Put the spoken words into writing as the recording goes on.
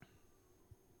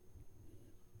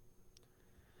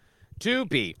To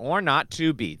be or not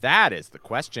to be, that is the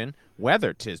question.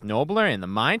 Whether 'tis nobler in the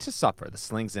mind to suffer the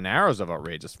slings and arrows of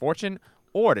outrageous fortune,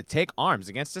 or to take arms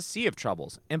against a sea of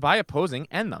troubles, and by opposing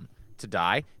end them. To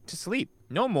die, to sleep,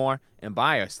 no more, and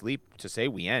by our sleep to say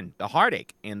we end the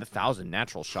heartache and the thousand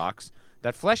natural shocks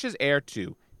that flesh is heir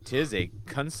to. 'Tis a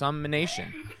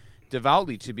consummation,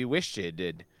 devoutly to be wished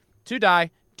did. To die,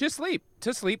 to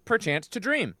sleep perchance to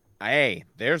dream. Ay,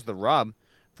 there's the rub.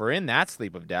 For in that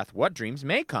sleep of death, what dreams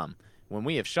may come, when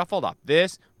we have shuffled up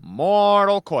this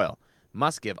mortal coil,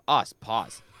 must give us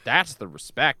pause. That's the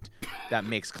respect that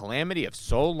makes calamity of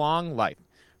so long life.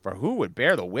 For who would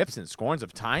bear the whips and scorns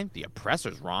of time, the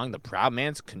oppressor's wrong, the proud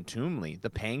man's contumely, the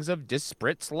pangs of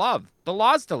disparate love, the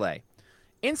law's delay,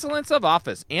 insolence of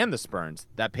office, and the spurns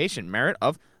that patient merit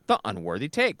of the unworthy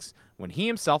takes, when he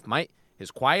himself might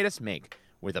his quietest make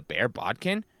with a bare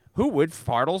bodkin? Who would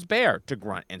fardels bear to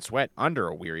grunt and sweat under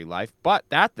a weary life, but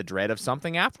that the dread of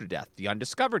something after death, the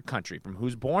undiscovered country from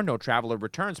whose bourne no traveler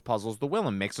returns, puzzles the will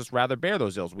and makes us rather bear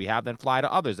those ills we have than fly to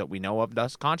others that we know of,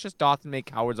 thus conscious doth make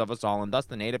cowards of us all, and thus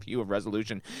the native hue of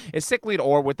resolution is sicklied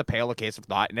o'er with the paler case of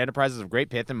thought, and enterprises of great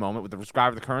pith and moment with the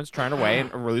prescribed of the currents turned away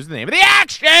and lose the name of the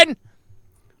action!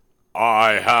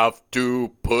 I have to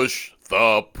push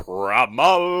the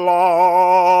Pramalot.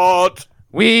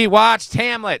 We watched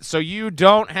Hamlet, so you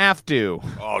don't have to.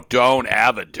 Oh, don't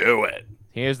ever do it.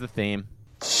 Here's the theme.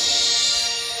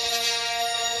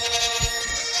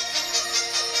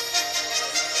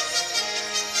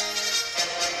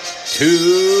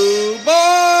 Two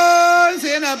boys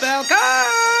in a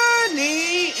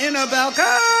balcony,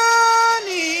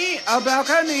 a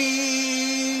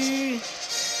balcony.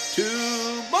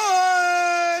 Two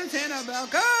boys in a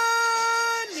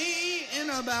balcony,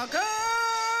 a balcony.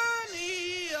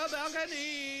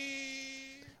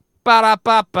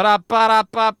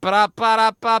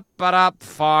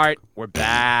 Fart. We're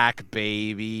back,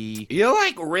 baby. You're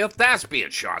like a real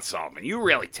thespian, Sean Sullivan. You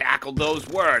really tackled those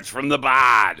words from the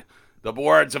bard. The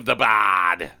words of the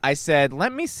bard. I said,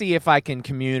 let me see if I can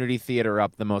community theater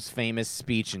up the most famous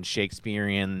speech in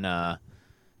Shakespearean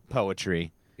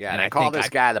poetry. Yeah, and I call this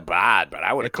guy the bard, but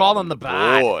I would have called called him the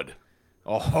bard. bard.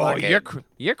 Oh,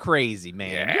 you're crazy,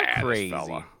 man. Yeah, you're crazy. this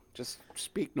fella. Just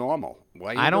speak normal.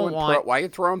 Why I don't want. Why are you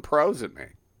throwing prose at me?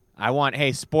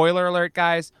 Hey, spoiler alert,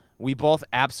 guys. We both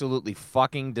absolutely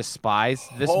fucking despise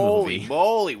this Holy movie.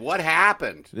 moly, what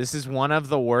happened? This is one of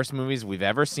the worst movies we've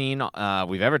ever seen,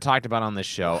 we've ever talked about on this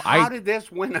show. How did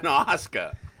this win an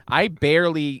Oscar? I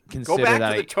barely consider Go back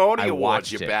that to the Tony I Awards,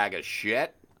 watched you it. bag of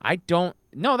shit. I don't.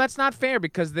 No, that's not fair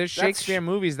because there's Shakespeare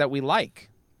movies that we like.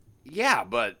 Yeah,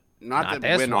 but not that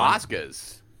this win one.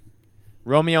 Oscars.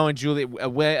 Romeo and Juliet.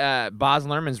 Baz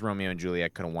Luhrmann's Romeo and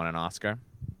Juliet could have won an Oscar.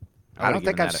 I don't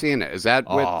think I've seen it. Is that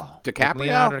with DiCaprio?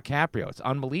 Leonardo DiCaprio. It's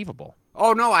unbelievable.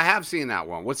 Oh, no, I have seen that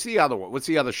one. What's the other one? What's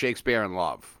the other Shakespeare in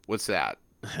Love? What's that?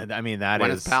 I mean, that Gwyneth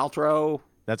is Paltrow?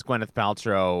 That's Gwyneth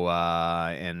Paltrow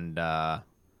and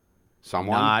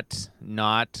Someone?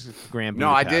 not Graham.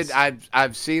 No, I Budapest. did.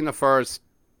 I've seen the first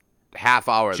half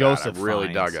hour of Joseph that. I really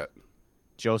Fiennes. dug it.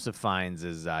 Joseph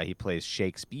Fiennes he plays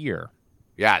Shakespeare.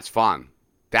 Yeah, it's fun.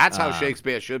 That's how Um,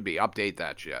 Shakespeare should be. Update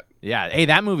that shit. Yeah. Hey,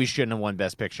 that movie shouldn't have won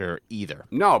Best Picture either.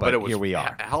 No, but it was here we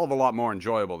are. a hell of a lot more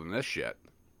enjoyable than this shit.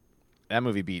 That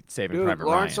movie beat Saving Dude, Private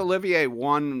Laurence Ryan. Olivier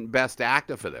won Best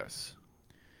Actor for this.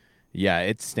 Yeah,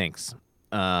 it stinks.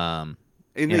 In And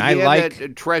the I year like-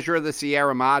 that Treasure of the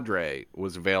Sierra Madre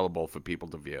was available for people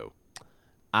to view.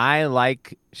 I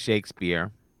like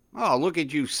Shakespeare. Oh, look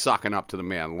at you sucking up to the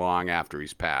man long after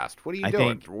he's passed. What are you I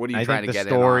doing? think. What are you I trying think to get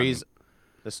stories, in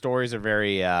The stories are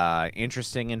very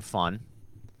interesting and fun,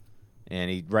 and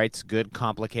he writes good,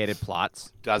 complicated plots.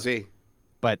 on? Does he?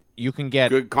 But you can get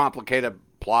Good, complicated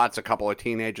plots. A couple of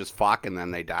teenagers fuck and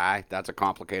then they die. That's a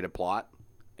complicated plot.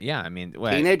 yeah. I mean,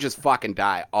 Teenagers fucking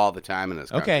die all the time in this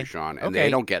country, Okay, Sean, and okay. they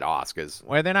don't get Oscars.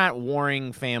 where they're not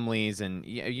warring families, and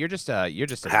you're just a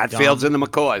Hatfields dumb, and the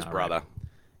McCoys, All brother. right.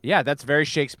 Yeah, that's very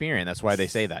Shakespearean. That's why they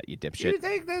say that, you Do you dipshit.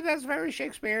 think that that's very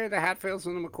Shakespearean? The Hatfields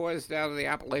and the McCoys down the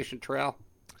Appalachian Trail.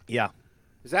 Yeah.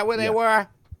 Is that where they Yeah. were?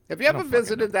 Have you ever don't fucking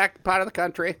visited that part of the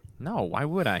country No, why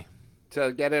would I?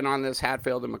 to get in on this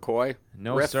Hatfield and McCoy?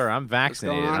 No, riff sir. I'm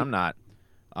vaccinated. going on?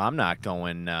 I'm not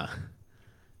going.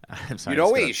 I'm sorry. You know I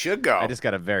just where got you a- should go. I just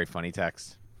got a very funny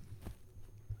text.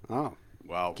 Oh,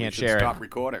 well, Can't we should share it. stop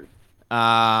recording.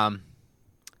 Yeah,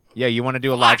 you want to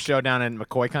do a live show down in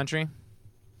McCoy country?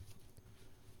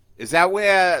 Is that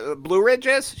where Blue Ridge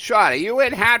is? Sean, are you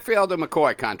in Hatfield or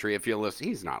McCoy country if you're listening?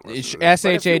 He's not listening. to this,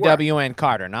 but if you were- SHAWN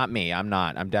Carter, not me. I'm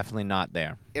not. I'm definitely not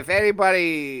there. If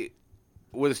anybody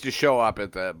was to show up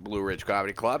at the Blue Ridge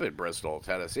Comedy Club in Bristol,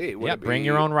 Tennessee, would Yeah, it be, bring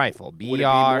your own rifle. would it be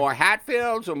BR. more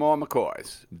Hatfields or more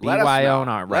McCoys? Let us BYO know.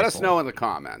 not Let us rifle. know in the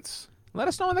comments. Let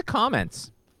us know in the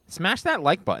comments. Smash that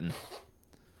like button.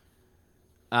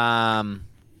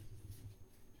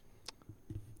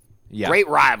 Yeah. Great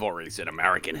rivalries in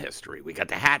American history. We got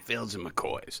the Hatfields and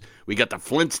McCoys. We got the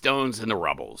Flintstones and the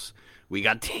Rubbles. We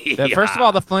got the First of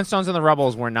all, the Flintstones and the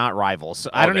Rebels were not rivals.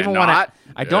 I don't even want to.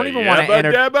 I don't even want to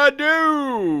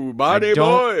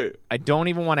I don't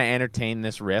even want to entertain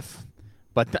this riff.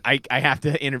 But I have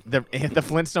to. The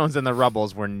Flintstones and the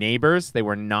Rebels were neighbors. They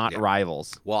were not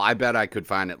rivals. Well, I bet I could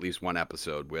find at least one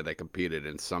episode where they competed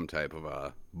in some type of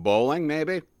a bowling,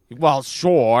 maybe. Well,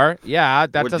 sure. Yeah,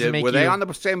 that doesn't make Were you. they on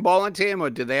the same bowling team, or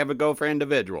did they ever go for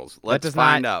individuals? Let's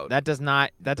find out. That does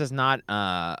not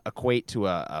equate to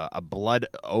a blood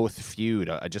oath feud.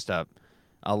 Just a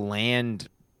land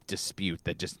dispute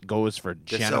that just goes for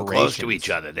They're generations. so close to each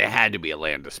other. There had to be a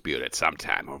land dispute at some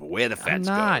time over where the fence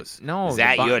goes. No, is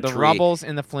that your the tree? Rubbles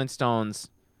and the Flintstones?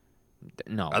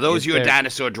 No. Are those your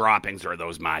dinosaur droppings, or are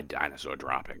those my dinosaur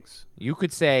droppings? You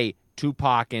could say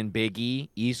Tupac and Biggie,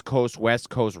 East Coast, West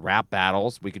Coast rap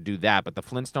battles. We could do that, but the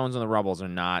Flintstones and the Rubbles are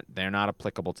not. They're not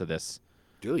applicable to this.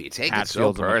 Dude, you take Hatfields it so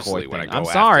and McCoy personally when I thing. go I'm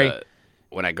sorry.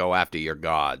 when I go after your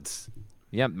gods.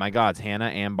 Yep, my gods, Hannah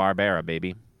and Barbara,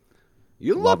 baby.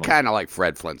 You Love look 'em. kind of like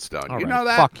Fred Flintstone. All You right, know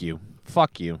that? Fuck you.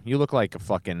 Fuck you. You look like a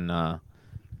fucking.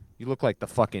 You look like the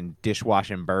fucking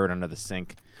dishwashing bird under the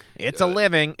sink. It's a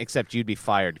living, except you'd be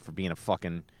fired for being a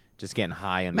fucking just getting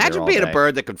high and Imagine being a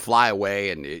bird that could fly away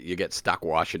and you get stuck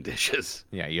washing dishes.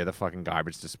 Yeah, you're the fucking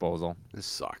garbage disposal. This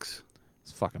sucks.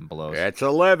 It's fucking blows. It's a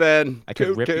living. I could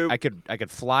Toot, rip. toot. I could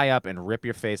fly up and rip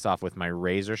your face off with my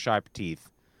razor sharp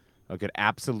teeth. I could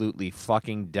absolutely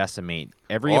fucking decimate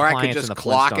every Or I appliance could just in the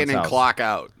clock Flintstones in and house. clock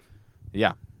out.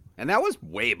 Yeah, And that was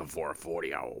way before a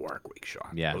 40-hour work week,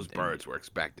 Sean. Yeah. Those birds were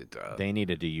expected to they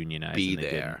needed to unionize. be and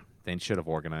they there. didn't. They should have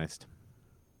organized.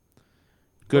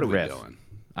 Good What are riff. we doing?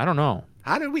 I don't know.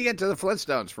 How did we get to the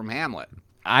Flintstones from Hamlet?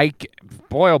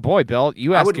 Boy, oh boy, Bill,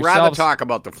 you I ask would rather yourselves. talk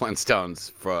about the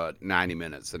Flintstones for 90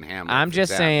 minutes than Hamlet. I'm for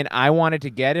just 10. saying, I wanted to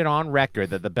get it on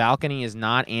record that the balcony is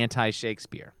not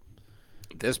anti-Shakespeare.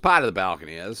 This part of the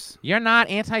balcony is. You're not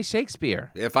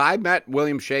anti-Shakespeare. If I met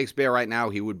William Shakespeare right now,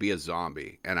 he would be a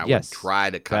zombie, and I Yes, would try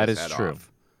to cut that his is head true.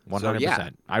 off. 100%. So, yeah,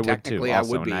 I would too. technically, Also,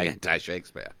 I would be and I-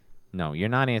 anti-Shakespeare. No, you're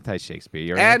not anti-Shakespeare.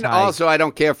 You're And anti. also, I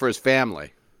don't care for his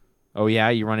family. Oh yeah,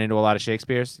 you run into a lot of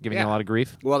Shakespeare's, giving you Yeah. a lot of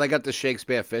grief. Well, they got the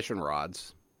Shakespeare fishing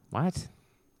rods. What?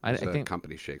 I There's a think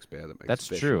company Shakespeare that makes that's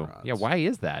fishing true. rods. Yeah, why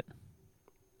is that?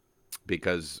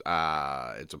 Because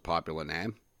it's a popular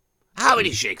name. How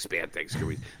many Shakespeare things can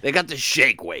we? They got the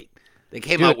shake weight. They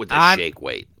came Dude, out with the shake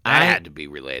weight. That had to be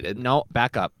related. No,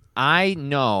 back up. I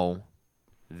know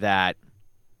that.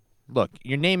 Look,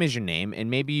 your name is your name, and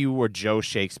maybe you were Joe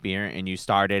Shakespeare and you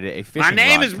started a fishing My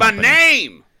name rod is my company.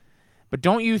 name. But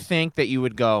don't you think that you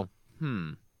would go,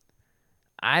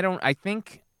 I don't know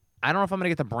if I'm going to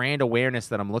get the brand awareness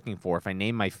that I'm looking for if I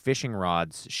name my fishing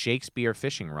rods Shakespeare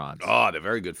fishing rods. Oh, they're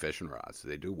very good fishing rods.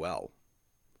 They do well.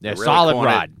 They're really solid cornered-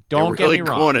 rod. Don't they're really get me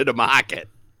wrong. cornered to market.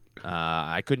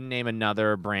 I couldn't name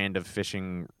another brand of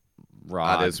fishing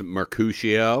rod. There's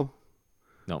Mercutio.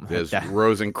 No, There's that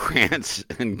Rosencrantz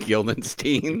and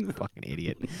Guildenstein. fucking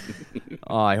idiot.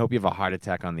 Oh, I hope you have a heart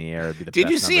attack on the air. It'd be the Did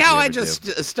best you see number how you I ever just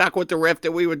do. stuck with the riff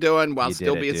that we were doing while You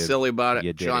still did it, being dude. silly about it?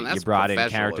 You did Sean, it. that's You brought in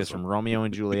characters professionalism. from Romeo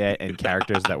and Juliet and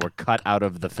characters that were cut out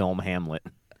of the film Hamlet.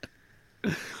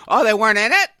 Oh, they weren't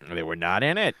in it? They were not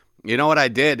in it. You know what I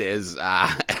did is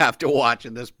after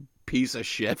watching this piece of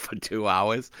shit for 2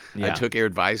 hours, I Yeah. took your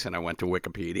advice and I went to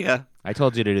Wikipedia. I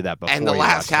told you to do that before. And the you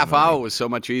last watched half the movie. hour was so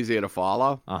much easier to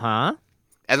follow. Uh-huh.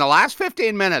 And the last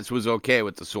 15 minutes was okay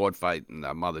with the sword fight and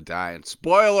the mother dying.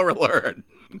 Spoiler alert.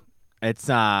 It's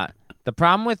the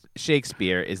problem with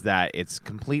Shakespeare is that it's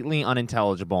completely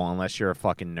unintelligible unless you're a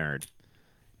fucking nerd.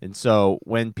 And so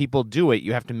when people do it,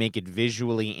 you have to make it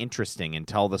visually interesting and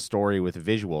tell the story with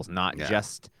visuals, not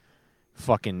just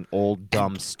fucking old,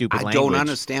 dumb, stupid I language. don't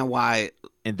understand why.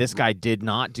 And this guy did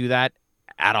not do that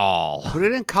at all. Put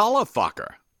it in color, fucker.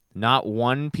 Not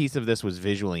one piece of this was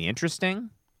visually interesting.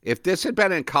 If this had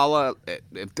been in color,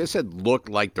 if this had looked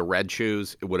like the Red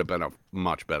Shoes, it would have been a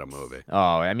much better movie. Oh,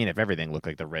 I mean, if everything looked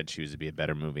like the Red Shoes, it'd be a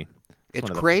better movie. It's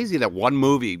one of the- crazy that one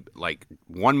movie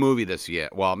this year,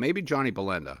 well, maybe Johnny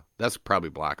Belinda. That's probably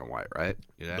black and white, right?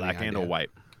 You have any Black and idea? or white.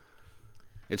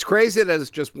 It's crazy that it's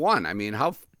just one. I mean,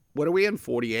 what are we in,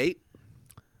 48?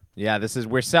 Yeah,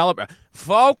 we're celebrating.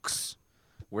 Folks,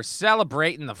 we're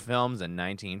celebrating the films in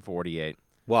 1948.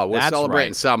 Well, we're That's celebrating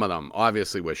right. some of them.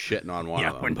 Obviously, we're shitting on one Yeah,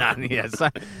 of them. we're not. Yeah,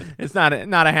 it's not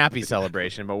a happy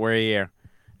celebration, but we're here.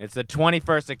 It's the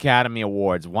 21st Academy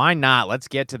Awards. Why not? Let's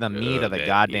get to the meat of the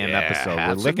goddamn episode. We're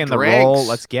have some licking the roll. drinks.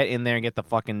 Let's get in there and get the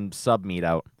fucking sub meat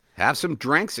out. Have some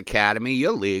drinks, Academy.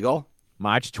 You're legal.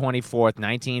 March 24th,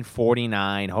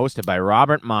 1949, hosted by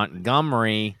Robert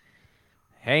Montgomery.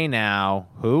 Hey now,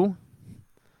 who?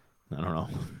 I don't know.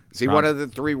 Is he one of the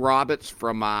three Roberts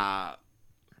from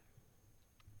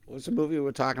what's the movie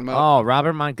we're talking about? Oh,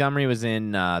 Robert Montgomery was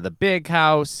in The Big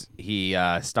House. He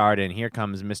starred in Here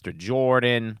Comes Mr.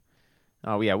 Jordan.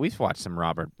 Oh, yeah, we've watched some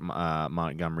Robert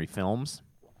Montgomery films.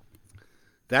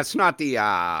 That's not the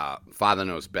Father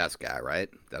Knows Best guy, right?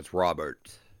 That's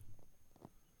Robert.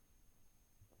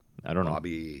 I don't know.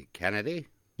 Bobby Kennedy?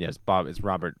 Yes, Bob. It's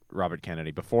Robert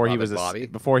Kennedy. Before he was Bobby?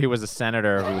 before he was a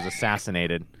senator who was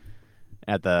assassinated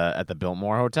at the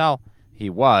Biltmore Hotel, he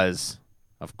was,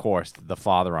 of course, the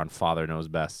father on Father Knows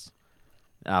Best.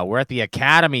 We're at the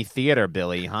Academy Theater,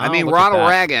 Billy. Huh? I mean, Look at Ronald that.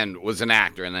 Reagan was an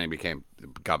actor, and then he became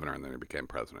governor, and then he became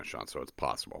president, Sean, so it's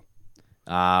possible.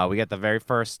 We got the very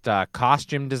first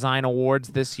costume design awards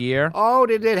this year. Oh,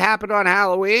 did it happen on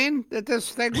Halloween that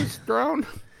this thing was thrown?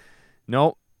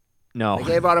 No. They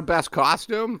gave out a best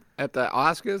costume at the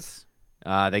Oscars?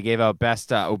 They gave out best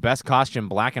costume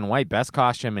black and white, best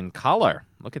costume in color.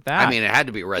 Look at that. I mean, it had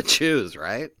to be red shoes,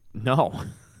 right? No.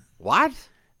 What?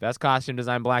 Best costume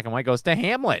design black and white goes to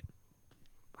Hamlet.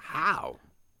 How?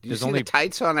 Did you There's see only- the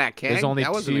tights on that king? There's only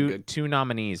that wasn't a good... two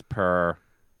nominees per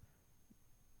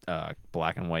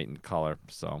black and white and color.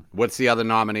 So What's the other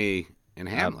nominee in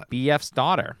Hamlet? BF's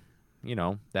daughter. You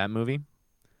know that movie.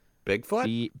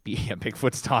 Bigfoot?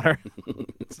 Bigfoot's daughter,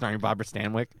 starring Barbara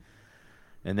Stanwyck.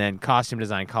 And then costume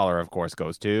design color, of course,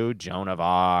 goes to Joan of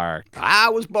Arc. I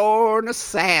was born a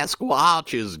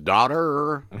Sasquatch's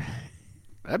daughter.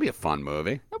 That'd be a fun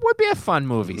movie. That would be a fun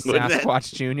movie, Wouldn't it?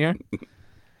 Sasquatch Jr.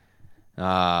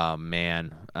 Oh,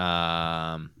 man.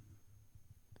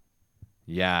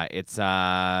 Yeah, it's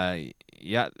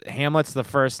Hamlet's the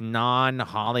first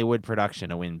non-Hollywood production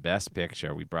to win Best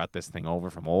Picture. We brought this thing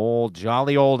over from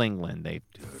jolly old England. They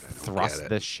thrust it.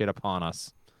 this shit upon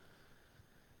us.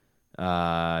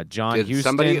 John Did Huston.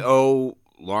 somebody owe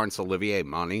Laurence Olivier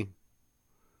money?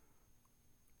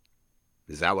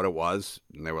 Is that what it was?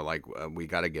 And they were like, we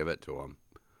got to give it to him.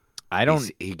 I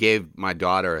don't. He gave my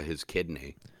daughter his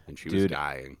kidney, and she was Dude.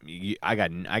 dying. I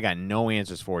got no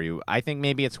answers for you. I think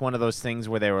maybe it's one of those things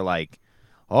where they were like,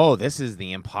 "Oh, this is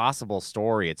the impossible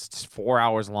story. It's 4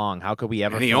 hours long. How could we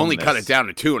ever?" And he film only cut this?" it down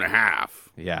to 2.5.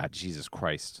 Yeah, Jesus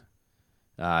Christ.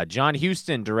 John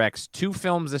Huston directs 2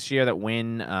 films this year that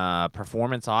win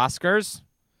performance Oscars.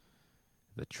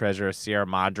 The Treasure of Sierra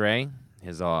Madre.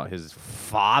 His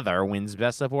father wins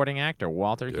Best Supporting Actor,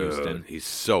 Walter Huston. Dude, he's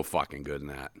so fucking good in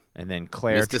that. And then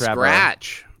Claire Mr. Trevor.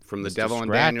 Scratch from The Mr. Devil and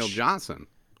Scratch. Daniel Johnson.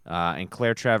 And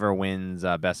Claire Trevor wins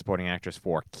Best Supporting Actress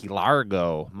for Key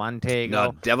Largo, Montego.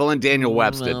 No, Devil and Daniel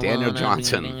Webster, Daniel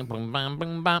Johnson.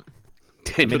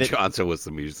 Daniel it- Johnson was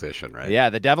the musician, right? Yeah,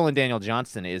 The Devil and Daniel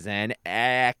Johnston is an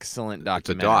excellent It's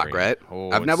a documentary. doc, right? Oh,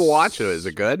 I've never it's watched it. Is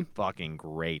it good? Fucking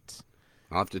great.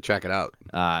 I'll have to check it out.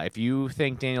 If you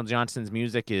think Daniel Johnston's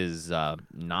music is not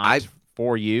I-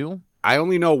 for you, I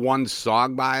only know one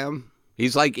song by him.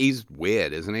 He's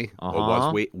weird, isn't he? Or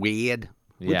was weird?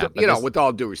 Yeah, With, but this- with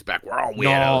all due respect, we're all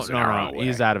weirdos in our own way.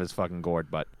 he's out of his fucking gourd,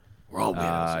 but We're all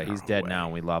weirdos. in he's our dead own now, way.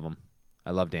 and we love him.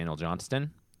 I love Daniel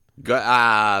Johnston.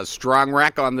 Strong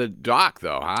wreck on the dock,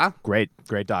 though, huh? Great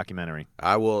documentary.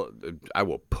 I will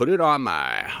put it on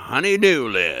my honey-do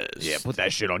list. Yeah, put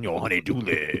that shit on your honey-do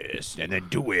list, and then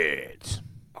do it.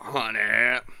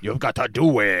 honey. You've got to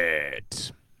do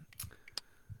it.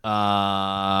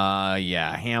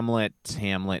 Yeah, Hamlet.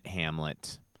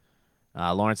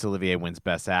 Laurence Olivier wins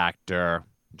Best Actor.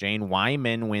 Jane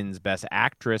Wyman wins Best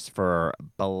Actress for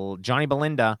Johnny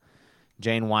Belinda.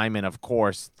 Jane Wyman, of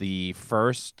course, the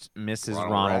first Mrs.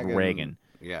 Ronald Reagan.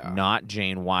 Yeah. Not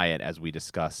Jane Wyatt, as we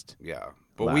discussed. Yeah.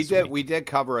 But last week. we did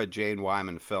cover a Jane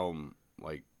Wyman film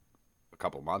like a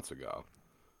couple months ago.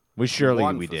 We She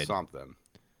won we for did. something.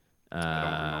 I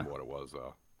don't remember what it was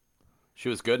though. She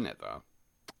was good in it though.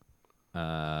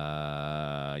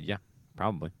 Yeah,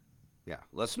 probably. Yeah.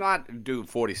 Let's not do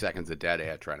 40 seconds of dead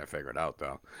air trying to figure it out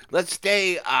though. Let's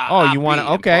stay Oh, you want to? upbeat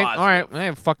and Okay, all right.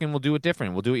 positive. Fucking, we'll do it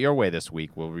different. We'll do it your way this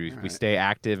week. We right. stay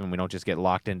active and we don't just get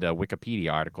locked into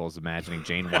Wikipedia articles imagining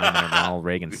Jane Wyman and Ronald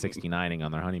Reagan 69ing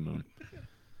on their honeymoon.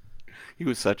 He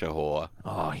was such a whore.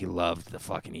 Oh, he loved to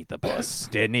fucking eat the piss,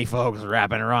 didn't he, folks?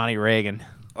 Rapping Ronnie Reagan.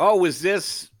 Oh, was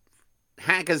this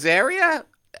Hank Azaria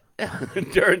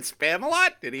during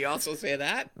Spamalot? Did he also say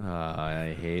that?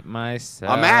 I hate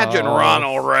myself. Imagine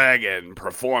Ronald Reagan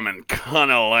performing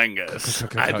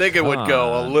cunnilingus. I think it would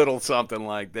go a little something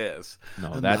like this.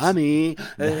 No, that's Mommy.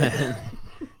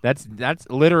 that's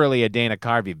literally a Dana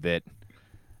Carvey bit.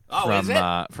 Oh, is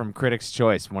it? From Critics'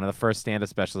 Choice, one of the first stand-up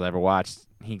specials I ever watched.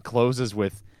 He closes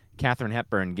with Katharine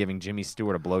Hepburn giving Jimmy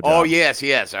Stewart a blowjob. Oh,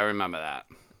 yes, I remember that.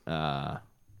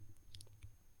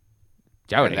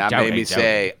 And that made me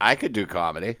say, I could do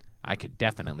comedy. I could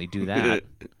definitely do that.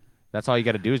 That's all you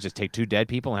got to do is just take two dead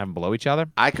people and have them blow each other.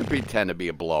 I could pretend to be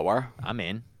a blower. I'm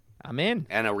in.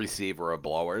 And a receiver of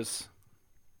blowers.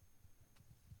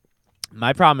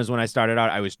 My problem is when I started out,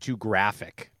 I was too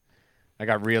graphic. I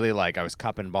got really I was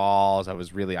cupping balls. I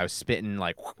was spitting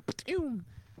like,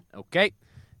 okay.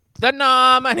 The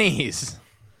nominees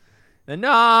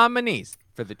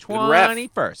for the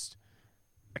 21st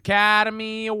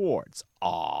Academy Awards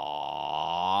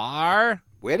are...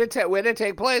 Where did it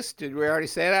take place? Did we already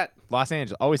say that? Los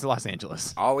Angeles. Always Los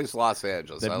Angeles. Always Los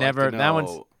Angeles. They've never... Like to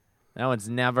know... That one's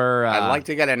never... I'd like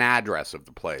to get an address of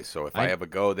the place, so if I ever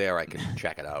go there, I can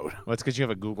check it out. Well, it's because you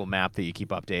have a Google map that you keep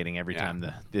updating every time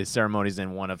the ceremony's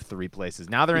in one of three places.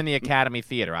 Now they're in the Academy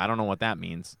Theater. I don't know what that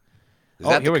means. Is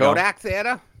that the Kodak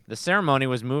Theater? The ceremony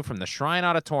was moved from the Shrine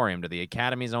Auditorium to the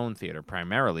Academy's own theater,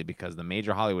 primarily because the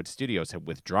major Hollywood studios had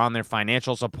withdrawn their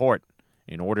financial support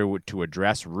in order to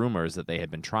address rumors that they had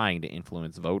been trying to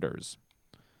influence voters.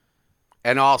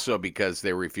 And also because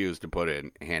they refused to put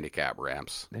in handicap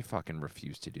ramps. They fucking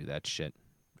refused to do that shit.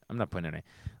 I'm not putting any.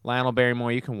 Lionel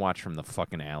Barrymore, you can watch from the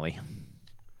fucking alley.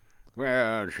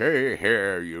 Well, see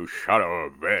here, you son of a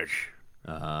bitch.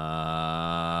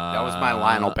 That was my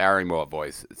Lionel Barrymore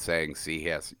voice saying, see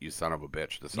here, you son of a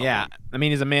bitch. To someone. Yeah, I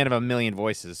mean, he's a man of a million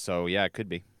voices, so yeah, it could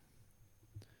be.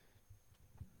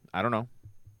 I don't know.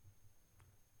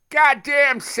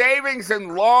 Goddamn savings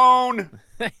and loan.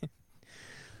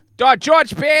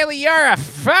 George Bailey, you're a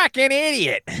fucking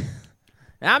idiot.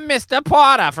 I'm Mr.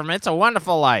 Potter from It's a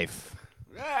Wonderful Life.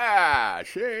 Ah,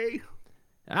 see?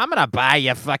 I'm going to buy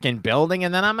your fucking building,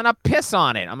 and then I'm going to piss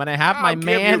on it. I'm going to have my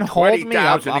man hold me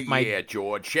up off my... year,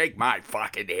 George. Shake my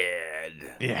fucking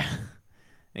head. Yeah.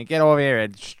 And get over here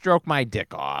and stroke my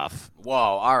dick off. Whoa,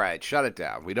 all right. Shut it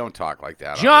down. We don't talk like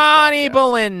that. Johnny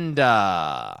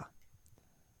Belinda.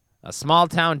 A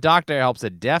small-town doctor helps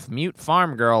a deaf-mute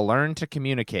farm girl learn to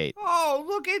communicate. Oh,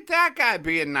 look at that guy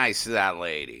being nice to that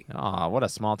lady. Oh, what a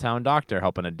small-town doctor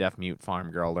helping a deaf-mute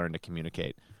farm girl learn to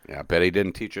communicate. Yeah, I bet he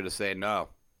didn't teach her to say no.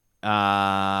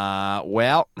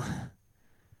 Well,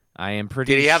 I am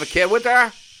pretty... Did he have a kid with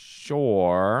her?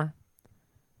 Sure.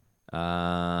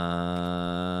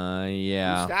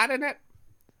 Yeah. Who's starting it?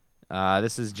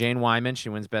 This is Jane Wyman. She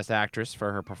wins Best Actress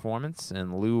for her performance.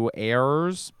 And Lou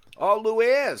Ayres... Oh, Lou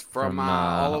Ayres from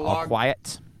All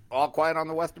Quiet. All Quiet on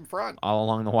the Western Front. All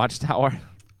Along the Watchtower.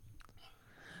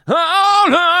 All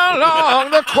along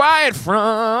the quiet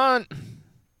front.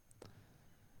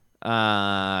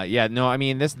 Yeah, no, I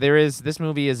mean this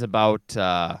movie is about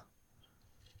I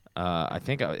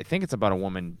think it's about a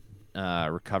woman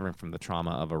recovering from the trauma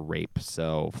of a rape.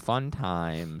 So fun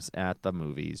times at the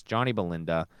movies. Johnny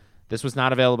Belinda. This was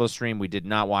not available to stream. We did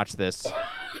not watch this.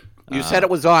 You said it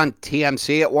was on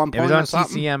TMC at one point. It was on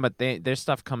TCM, but their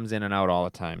stuff comes in and out all the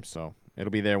time, so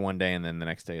it'll be there one day and then the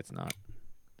next day it's not.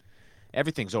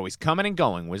 Everything's always coming and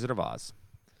going. Wizard of Oz.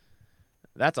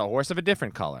 That's a horse of a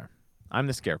different color. I'm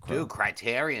the Scarecrow. Dude,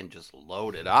 Criterion just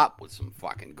loaded up with some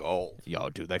fucking gold. Yo,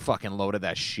 dude, they fucking loaded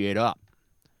that shit up.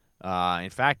 In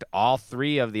fact, all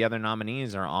three of the other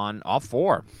nominees are on, all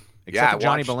four, except for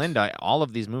Johnny Belinda. All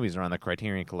of these movies are on the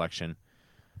Criterion Collection.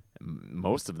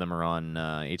 Most of them are on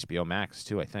HBO Max,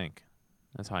 too, I think.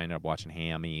 That's how I ended up watching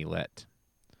Hamlet.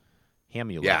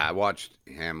 Yeah, I watched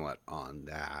Hamlet on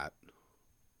that.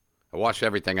 I watched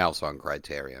everything else on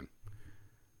Criterion.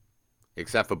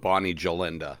 Except for Bonnie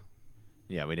Jolinda.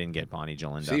 Yeah, we didn't get Bonnie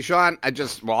Jolinda. See, Sean,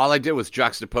 all I did was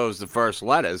juxtapose the first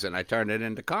letters, and I turned it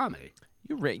into comedy.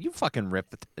 You fucking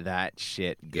ripped that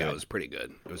shit good. Yeah, it was pretty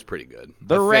good.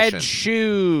 The Red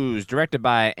Shoes, directed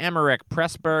by Emmerich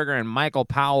Pressburger and Michael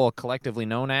Powell, collectively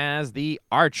known as The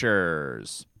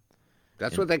Archers.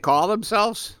 That's what they call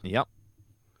themselves? Yep.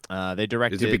 They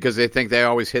directed... Is it because they think they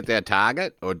always hit their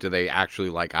target, or do they actually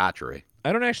like archery?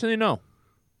 I don't actually know.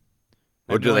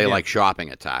 Or do they like shopping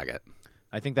at Target?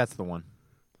 I think that's the one.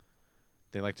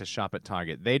 They like to shop at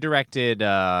Target. They directed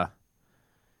Diddly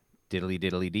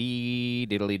Diddly Dee,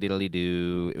 Diddly Diddly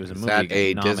Doo. It was a movie. Is that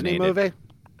a Disney movie?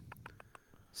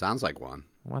 Sounds like one.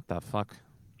 What the fuck?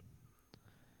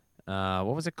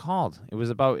 What was it called? It was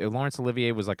about Laurence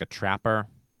Olivier was like a trapper.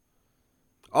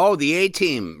 Oh, the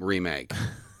A-Team remake.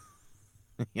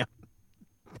 Yep.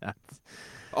 That's,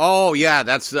 Oh yeah,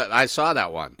 I saw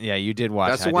that one. yeah, you did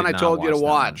watch. That's the one I told you to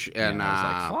watch, and yeah,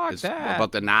 I was like, it's fuck that.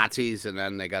 about the Nazis, and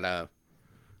then they gotta.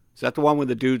 Is that the one where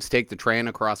the dudes take the train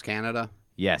across Canada?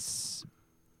 Yes.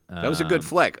 That was a good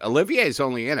flick. Olivier's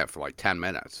only in it for like 10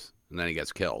 minutes, and then he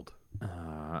gets killed.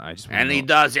 He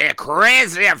does a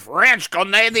crazy French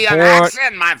Canadian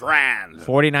accent, my friend.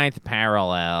 49th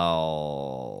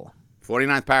Parallel.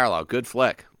 49th Parallel, good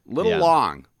flick. Little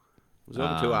long. It was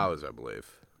over 2 hours, I believe.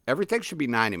 Everything should be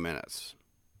 90 minutes.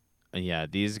 Yeah,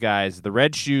 these guys. The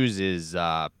Red Shoes is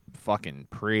fucking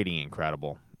pretty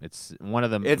incredible. It's one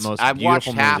of the most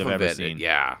beautiful movies I've ever seen.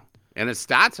 Yeah, and it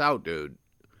starts out, dude.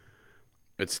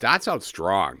 It starts out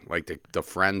strong, like the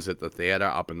friends at the theater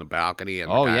up in the balcony,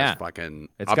 and the guys fucking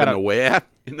up in the where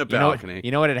in the balcony. You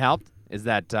know what it helped is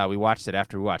that we watched it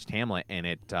after we watched Hamlet, and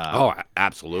it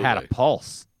absolutely had a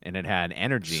pulse and it had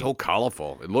energy. So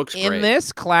colorful. It looks great. In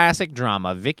this classic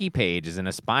drama, Vicky Page is an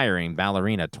aspiring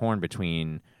ballerina torn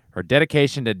between her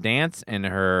dedication to dance and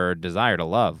her desire to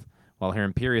love. While her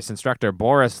imperious instructor,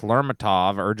 Boris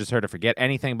Lermontov, urges her to forget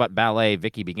anything but ballet,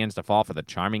 Vicky begins to fall for the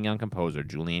charming young composer,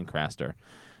 Julian Craster.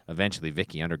 Eventually,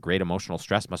 Vicky, under great emotional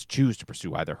stress, must choose to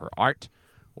pursue either her art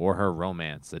or her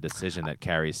romance, a decision that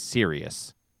carries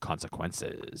serious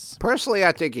consequences. Personally,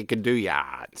 I think you can do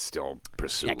still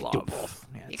pursue love. Do both.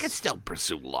 Yes. You can still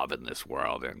pursue love in this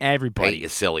world and everybody paint your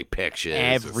silly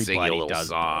pictures, sing your little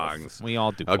songs. Both. We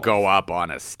all do. Or go up on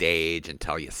a stage and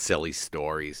tell your silly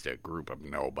stories to a group of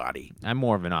nobody. I'm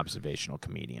more of an observational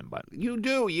comedian, but you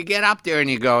do. You get up there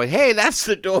and you go, "Hey, that's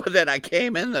the door that I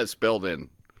came in this building."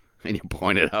 And you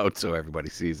point it out so everybody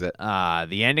sees it.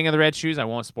 The ending of The Red Shoes, I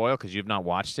won't spoil because you've not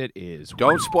watched it.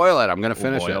 Don't spoil it. I'm going to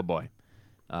finish it. Oh boy.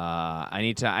 I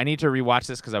need to rewatch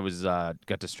this because I was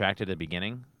got distracted at the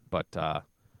beginning, but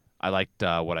I liked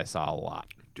what I saw a lot.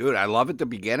 Dude, I love it to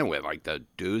begin with. Like the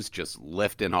dude's just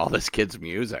lifting all this kid's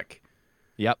music.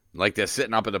 Yep. Like they're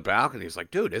sitting up in the balcony. He's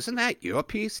like, "Dude, isn't that your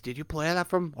piece? Did you play that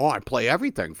from?" "Oh, I play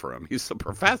everything for him. He's the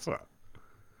professor."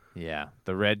 Yeah,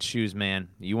 The Red Shoes, man.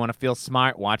 You want to feel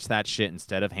smart? Watch that shit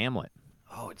instead of Hamlet.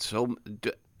 Oh, it's so.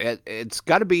 It's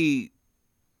got to be.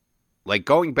 Like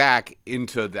going back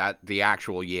into the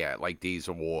actual year, like these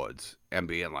awards, and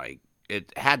being like,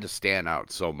 it had to stand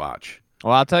out so much.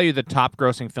 Well, I'll tell you, the top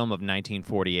grossing film of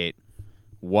 1948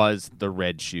 was The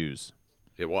Red Shoes.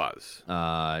 It was.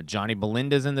 Johnny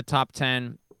Belinda's in the top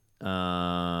 10.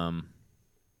 And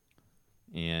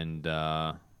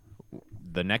the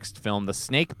next film, The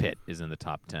Snake Pit, is in the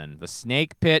top 10. The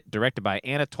Snake Pit, directed by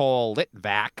Anatole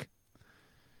Litvak.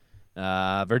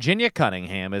 Virginia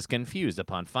Cunningham is confused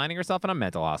upon finding herself in a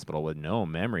mental hospital with no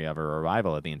memory of her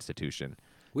arrival at the institution.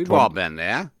 We've all been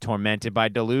there. Tormented by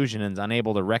delusion and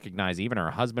unable to recognize even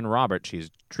her husband, Robert, she's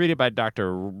treated by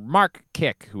Dr. Mark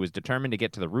Kick, who is determined to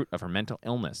get to the root of her mental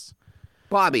illness.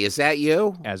 Bobby, is that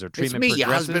you? As her treatment progresses, your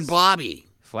husband, Bobby.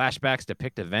 Flashbacks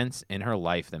depict events in her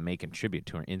life that may contribute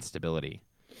to her instability.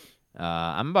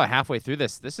 I'm about halfway through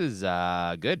this. This is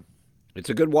good. It's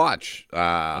a good watch.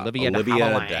 Olivia de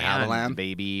Havilland,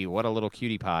 baby. What a little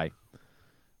cutie pie.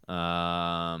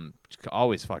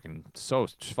 Always so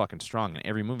fucking strong in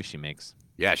every movie she makes.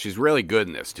 Yeah, she's really good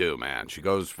in this too, man. She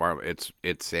goes from it's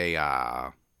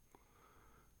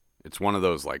one of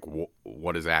those like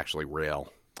what is actually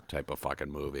real type of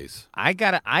fucking movies. I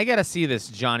gotta see this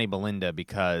Johnny Belinda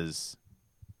because,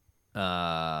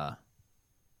 Olivia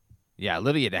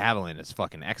de Havilland is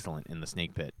fucking excellent in The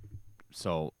Snake Pit.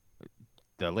 So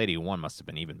the lady who won must have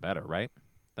been even better, right?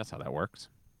 That's how that works.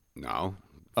 No.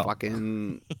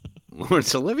 Fucking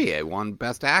Laurence Olivier won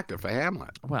Best Actor for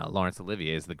Hamlet. Well, Laurence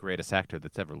Olivier is the greatest actor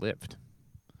that's ever lived.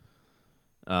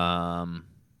 The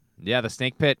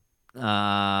Snake Pit.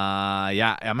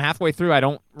 I'm halfway through. I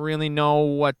don't really know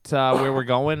where we're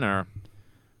going or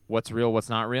what's real, what's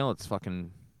not real. It's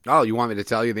fucking. Oh, you want me to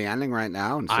tell you the ending right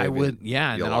now? And I would.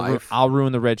 Yeah, and then I'll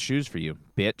ruin The Red Shoes for you,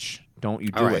 bitch. Don't you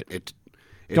do it. It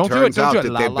turns out that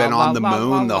they've been on the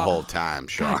moon the whole time,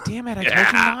 Sean. God damn it, I told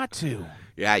you not to.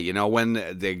 Yeah, you know when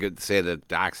they say the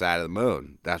dark side of the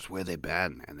moon, that's where they've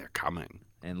been, and they're coming.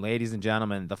 And ladies and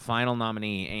gentlemen, the final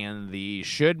nominee and the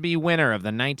should-be winner of the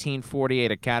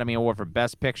 1948 Academy Award for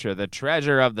Best Picture, The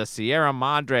Treasure of the Sierra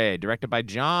Madre, directed by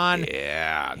John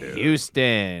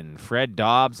Huston. Fred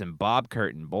Dobbs and Bob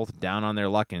Curtin, both down on their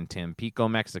luck in Tampico,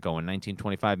 Mexico in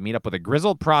 1925, meet up with a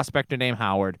grizzled prospector named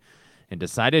Howard and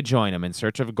decide to join him in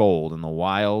search of gold in the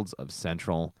wilds of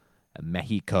central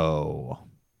Mexico.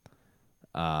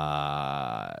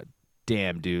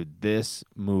 Damn, dude, this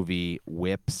movie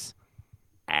whips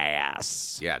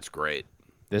ass. Yeah, it's great.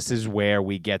 This is where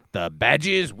we get the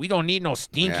badges. We don't need no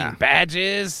stinking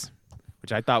badges.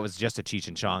 which I thought was just a Cheech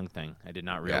and Chong thing. I did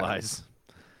not Yeah. realize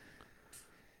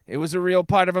it was a real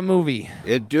part of a movie.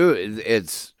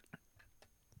 It's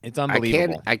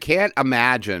unbelievable. I can't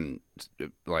imagine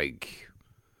like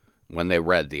when they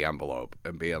read the envelope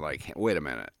and being like, wait a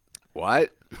minute,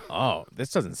 what? Oh,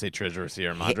 this doesn't say Treasure of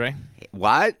Sierra Madre.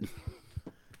 What?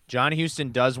 John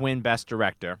Huston does win Best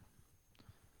Director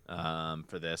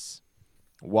for this.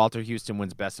 Walter Huston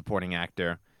wins Best Supporting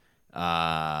Actor.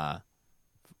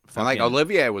 And like Fucking-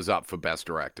 Olivier was up for Best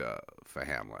Director for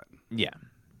Hamlet. Yeah,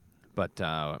 but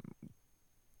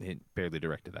he barely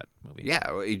directed that movie.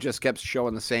 Yeah, he just kept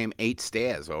showing the same 8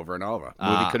 stairs over and over.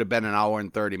 Movie could have been an hour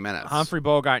and 30 minutes. Humphrey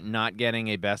Bogart not getting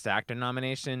a Best Actor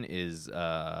nomination is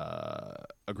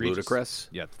egregious. Ludicrous.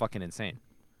 Yeah, it's fucking insane.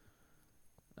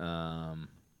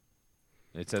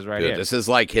 It says right Dude, here. this is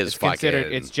like his It's fucking.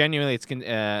 considered. It's genuinely.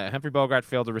 Humphrey Bogart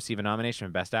failed to receive a nomination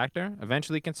for Best Actor.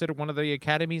 Eventually considered one of the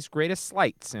Academy's greatest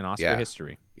slights in Oscar Yeah.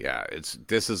 history. Yeah,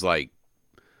 this is like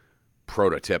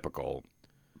prototypical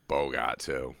Bogart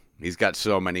too. He's got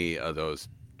so many of those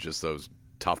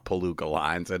tough palooka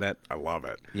lines in it. I love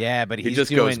it. Yeah, but He he's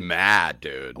just doing, goes mad,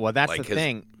 dude. Well, that's Like the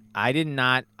thing. I did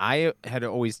not. I had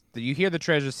always. You hear the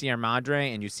Treasure of Sierra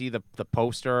Madre, and you see the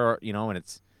poster, and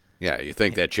it's. Yeah, you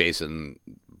think they're chasing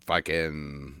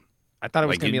fucking I thought it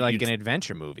was Like, gonna be like you'd- an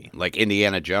adventure movie. like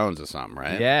Indiana Jones or something,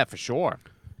 right? Yeah, for sure.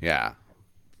 Yeah.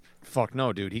 Fuck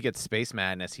no, dude. He gets space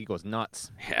madness. He goes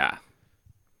nuts. Yeah.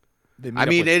 They meet I up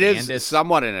mean, with it is bandits.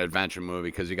 somewhat an adventure movie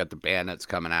because you got the bandits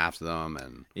coming after them,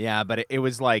 and Yeah, but it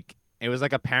was like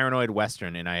a paranoid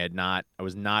western, and I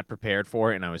was not prepared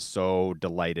for it, and I was so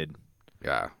delighted.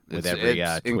 yeah, With it's, every, it's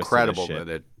twist of this incredible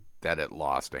shit. that it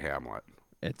lost to Hamlet.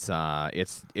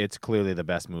 It's clearly the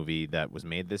best movie that was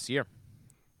made this year.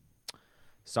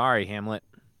 Sorry, Hamlet.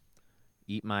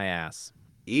 Eat my ass.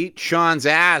 Eat Sean's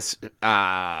ass,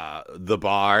 the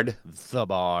Bard. The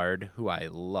Bard, who I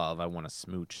love. I want to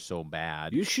smooch so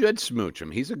bad. You should smooch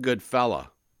him. He's a good fella.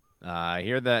 You want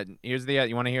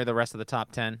to hear the rest of the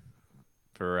top 10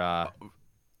 for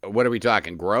What are we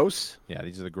talking? Gross? yeah,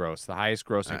 these are the highest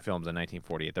grossing films in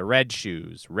 1948. The Red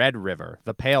Shoes, Red River,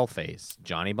 The Paleface,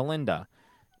 Johnny Belinda,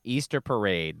 Easter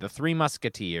Parade, The Three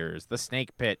Musketeers, The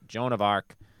Snake Pit, Joan of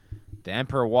Arc, The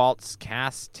Emperor Waltz,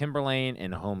 Cass, Timberlane,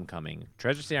 and Homecoming.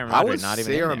 Treasure Sierra How Madre was not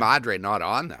even Sierra in there. Madre not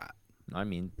on that? I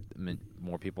mean,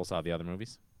 more people saw the other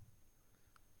movies.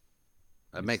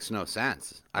 That makes no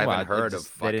sense. Oh, I well, haven't they heard of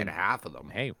just- they fucking didn't- half of them.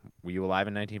 Hey, were you alive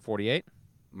in 1948?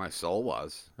 My soul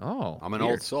was. Oh, I'm an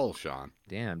weird. old soul, Sean.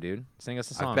 Damn, dude. Sing us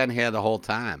a song. I've been here the whole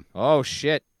time. Oh,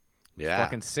 shit. Yeah.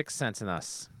 Fucking Sixth Sense in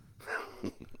us.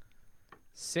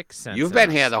 Sixth Sense. You've in been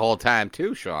us. here the whole time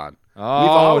too, Sean. Oh,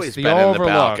 always it's the been in the Overlook.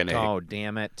 balcony. Oh,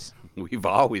 damn it. We've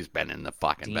always been in the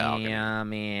fucking balcony.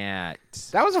 Damn it.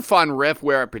 That was a fun riff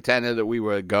where it pretended that we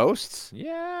were ghosts.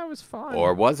 Yeah, it was fun.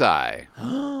 Or was I?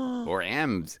 Or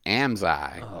am's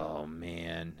I? Oh,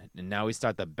 man. And now we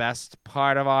start the best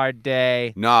part of our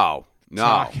day. No.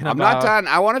 Talking I'm not about- done.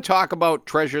 I want to talk about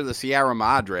Treasure of the Sierra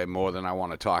Madre more than I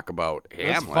want to talk about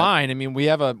Hamlet. That's fine. I mean, we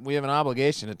have an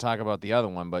obligation to talk about the other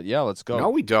one, but yeah, let's go. No,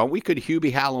 we don't. We could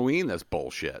Hubie Halloween this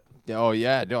bullshit. Oh,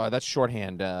 yeah. No, that's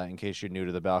shorthand in case you're new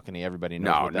to the balcony. Everybody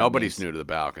knows No, what that nobody's means. new to the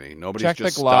balcony. Nobody's Check the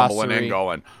just stumbling glossary. in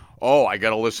going, oh, I got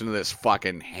to listen to this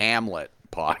fucking Hamlet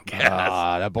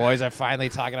podcast. The boys are finally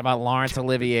talking about Laurence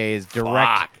Olivier's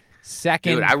direct Fuck.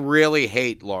 second. Dude, I really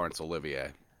hate Laurence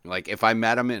Olivier. Like, if I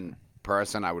met him in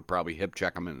person, I would probably hip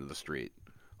check him into the street,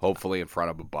 hopefully in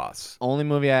front of a bus. only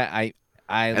movie I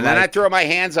And then I'd throw my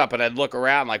hands up and I'd look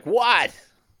around like, what?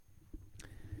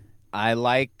 I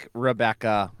like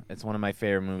Rebecca. It's one of my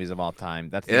favorite movies of all time.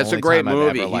 That's the It's a only great time I've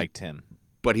movie. ever He- liked him.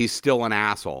 But he's still an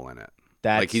asshole in it.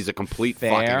 That's Like, he's a complete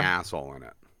fair. fucking asshole in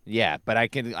it. Yeah, but I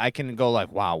can go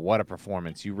like, wow, what a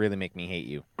performance! You really make me hate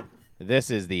you.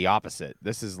 This is the opposite.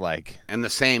 This is like, And the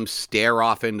same stare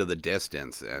off into the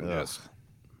distance and Ugh. just,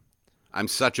 I'm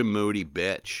such a moody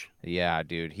bitch. yeah,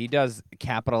 dude. He does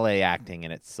capital A acting,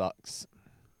 and it sucks.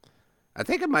 I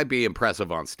think it might be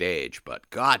impressive on stage, but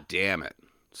god damn it.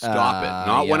 Stop it.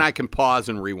 Not when yeah. I can pause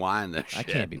and rewind this shit. I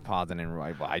can't be pausing and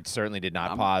well, I certainly did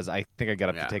not pause. I think I got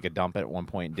up yeah. to take a dump at one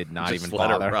point and did not Just even let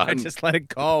it bother. I run. just let it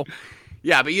go.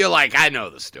 Yeah, but you're like, I know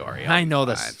the story. I know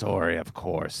the fine. story, of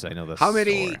course. I know the How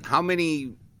story.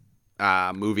 many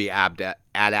movie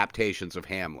adaptations of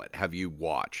Hamlet have you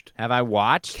watched? Have I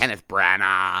watched? Kenneth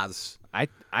Branagh's. I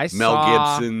Mel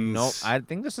saw, Gibson's. No, I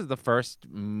think this is the first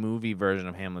movie version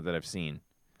of Hamlet that I've seen.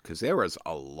 Because there was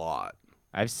a lot.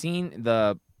 I've seen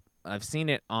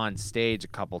it on stage a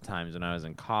couple times when I was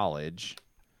in college.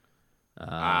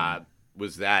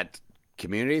 Was that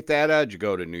community theater? Did you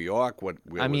go to New York? Where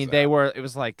I mean,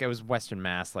 was that? it was Western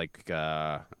Mass, like,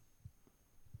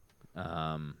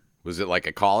 Was it like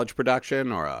a college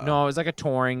production or a? no, it was like a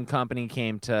touring company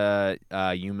came to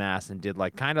UMass and did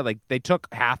like kind of like they took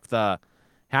half the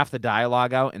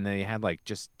dialogue out and they had like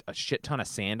just a shit ton of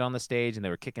sand on the stage and they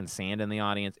were kicking sand in the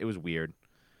audience. It was weird.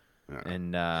 Yeah.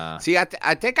 And See, I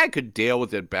think I could deal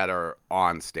with it better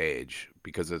on stage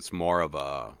because it's more of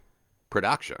a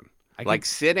production. Like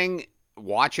sitting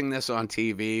watching this on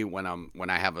TV when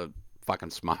I have a fucking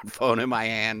smartphone in my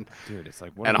hand, dude, it's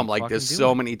like, what and are I'm we like, fucking there's doing?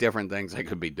 so many different things I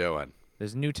could be doing.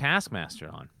 There's a new Taskmaster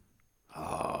on.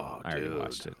 Oh, I already dude.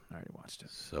 watched it.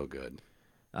 So good.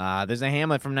 There's a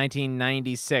Hamlet from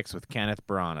 1996 with Kenneth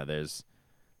Branagh. There's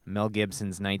Mel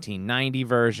Gibson's 1990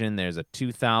 version. There's a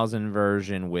 2000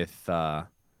 version with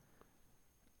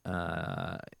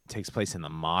takes place in the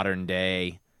modern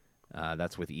day.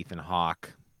 That's with Ethan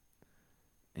Hawke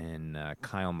and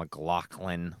Kyle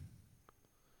MacLachlan.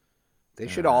 They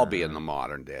should all be in the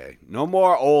modern day. No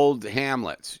more old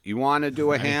Hamlets. You want to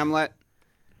do a Hamlet?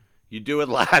 You do it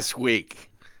last week.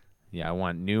 Yeah, I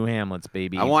want new Hamlets,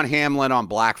 baby. I want Hamlet on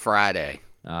Black Friday.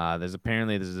 That's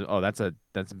Benedict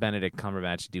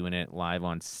Cumberbatch doing it live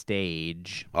on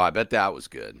stage. Oh, I bet that was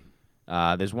good.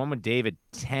 There's one with David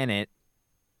Tennant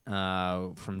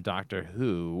from Doctor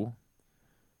Who.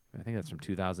 I think that's from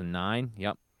 2009.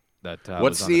 Yep. That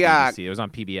What's was on the BBC. It was on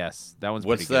PBS. That one's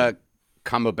what's pretty good. the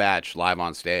Cumberbatch live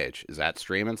on stage? Is that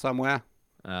streaming somewhere?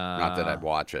 Not that Uh, I'd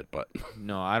watch it, but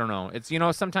No, I don't know. It's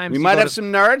sometimes we you might go have to-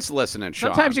 some nerds listening. Sean.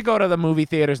 Sometimes you go to the movie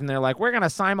theaters and they're like, "We're gonna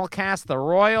simulcast the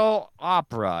Royal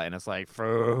Opera," and it's like,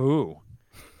 for who?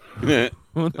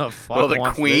 Who the fuck? Well, the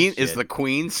wants Queen this is shit? the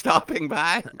Queen stopping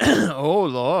by. Oh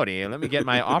lordy, let me get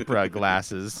my opera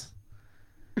glasses.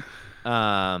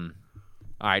 All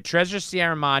right, Treasure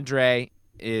Sierra Madre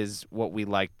is what we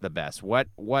liked the best. What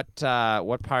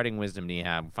parting wisdom do you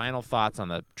have? Final thoughts on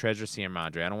the Treasure Sierra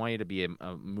Madre? I don't want you to be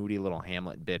a moody little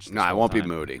Hamlet bitch. This No, I whole won't be time.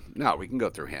 moody. No, we can go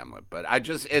through Hamlet, but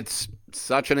it's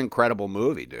such an incredible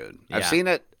movie, dude. Yeah. I've seen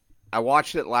it. I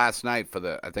watched it last night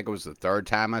I think it was the third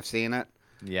time I've seen it.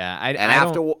 Yeah,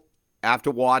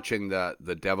 After watching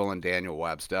the Devil and Daniel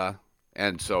Webster,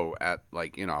 and so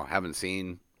haven't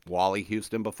seen Wally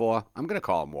Houston before, I'm gonna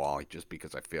call him Wally just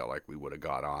because I feel like we would have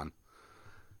got on.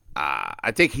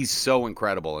 I think he's so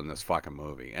incredible in this fucking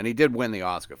movie, and he did win the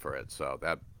Oscar for it. So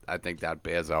I think that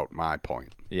bears out my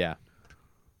point. Yeah,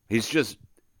 He's just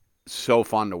so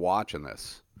fun to watch in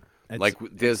this.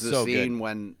 There's a so scene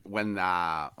when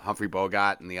Humphrey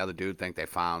Bogart and the other dude think they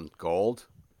found gold,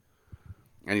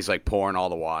 and he's like pouring all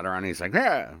the water on. And he's like,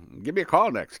 "Yeah, give me a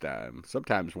call next time.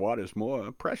 Sometimes water's more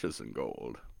precious than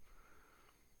gold."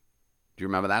 Do you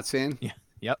remember that scene? yeah,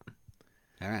 yep.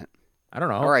 All right. I don't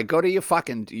know. All right, go to your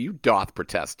fucking. You doth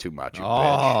protest too much, you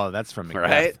bitch. Oh, that's from Macbeth.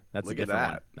 Right? That's Look a at different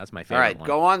that. one. That's my All favorite right, one.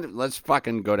 go on. Let's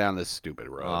fucking go down this stupid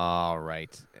road. All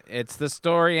right. It's the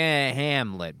story of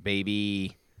Hamlet,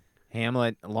 baby.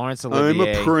 Hamlet, Laurence I'm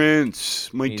Olivier. a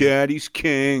prince. My He's- daddy's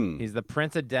king. He's the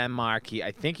Prince of Denmark.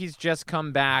 I think he's just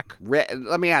come back.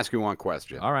 Let me ask you one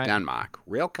question. All right. Denmark,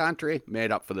 real country,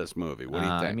 made up for this movie. What do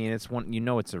you think? I mean, it's one.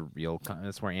 It's a real.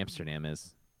 That's where Amsterdam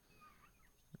is.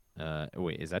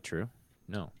 Wait, is that true?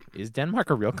 No. Is Denmark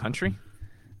a real country?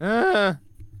 Denmark.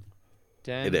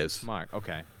 It is.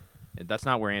 Okay. That's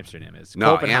not where Amsterdam is.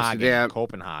 No, Copenhagen. Amsterdam-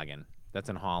 Copenhagen. That's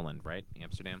in Holland, right?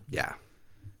 Amsterdam. Yeah.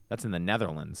 That's in the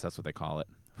Netherlands. That's what they call it.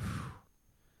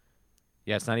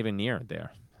 Yeah, it's not even near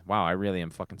there. Wow, I really am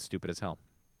fucking stupid as hell.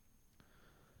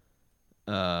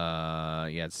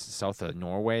 Yeah, it's south of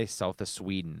Norway, south of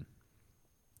Sweden,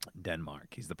 Denmark.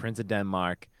 He's the Prince of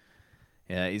Denmark.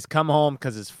 He's come home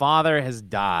because his father has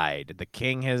died. The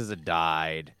king has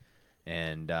died,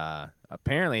 and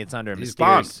apparently it's under a He's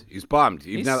mysterious. bummed. He's bummed.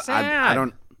 He's I sad.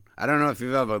 don't know if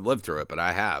you've ever lived through it, but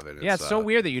I have. And Yeah, it's so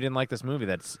weird that you didn't like this movie.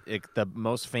 That's the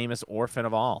most famous orphan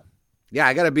of all. Yeah,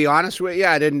 I got to be honest with you.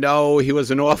 I didn't know he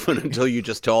was an orphan until you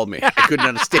just told me. I couldn't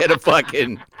understand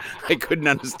I couldn't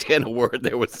understand a word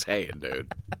they were saying, dude.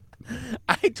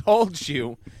 I told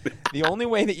you, the only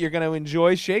way that you're going to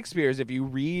enjoy Shakespeare is if you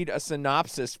read a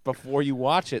synopsis before you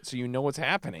watch it so you know what's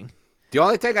happening. The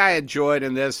only thing I enjoyed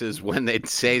in this is when they'd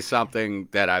say something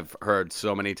that I've heard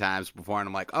so many times before, and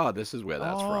I'm like, oh, this is where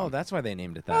that's Oh, from. that's why they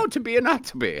named it that. Oh, to be or not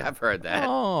to be. I've heard that.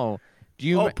 Oh. Do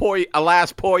you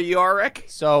Alas, poor Yorick.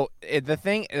 So the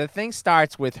thing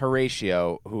starts with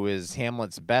Horatio, who is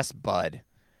Hamlet's best bud.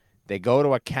 They go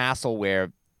to a castle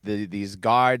where these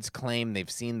guards claim they've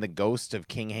seen the ghost of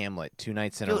King Hamlet 2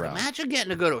 nights in a Dude, row. imagine getting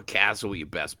to go to a castle with your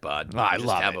best bud. Oh, I Just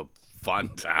love have it. a fun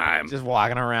time. Just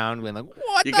walking around being like,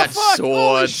 what You the got fuck? Holy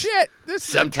swords. shit. This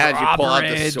is Sometimes a you pull out the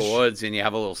drawbridge. swords and you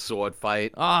have a little sword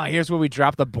fight. Ah, here's where we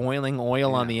drop the boiling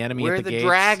oil on the enemy Where at are the the gates.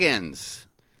 dragons?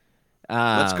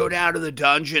 Let's go Um, down to the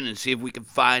dungeon and see if we can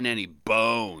find any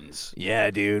bones. Yeah,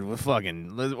 dude. We're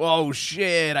fucking. Oh,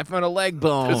 shit. I found a leg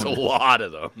bone. There's a lot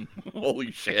of them.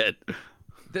 Holy shit.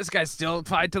 This guy's still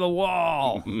tied to the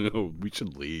wall. We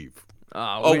should leave.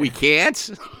 Oh, We can't?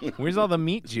 where's all the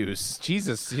meat juice?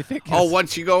 Jesus, you think?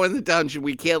 Once you go in the dungeon,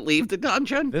 we can't leave the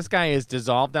dungeon? This guy is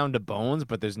dissolved down to bones,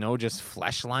 but there's no just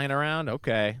flesh lying around.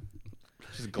 Okay.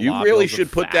 Just You globules really of should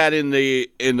put fat. that in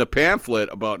the pamphlet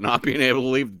about not being able to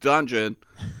leave the dungeon,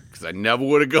 because I never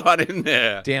would have got in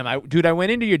there. Damn, I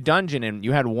went into your dungeon and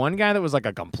you had one guy that was like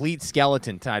a complete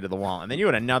skeleton tied to the wall, and then you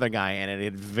had another guy in an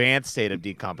advanced state of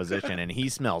decomposition, and he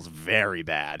smells very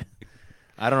bad.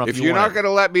 I don't know if, If you're not going to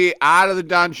let me out of the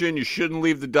dungeon, you shouldn't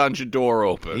leave the dungeon door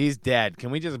open. He's dead. Can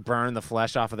we just burn the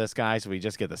flesh off of this guy so we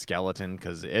just get the skeleton?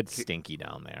 Because it's stinky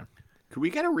down there. Can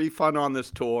we get a refund on this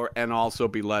tour and also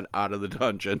be let out of the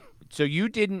dungeon? So you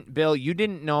didn't, Bill, you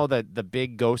didn't know that the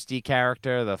big ghosty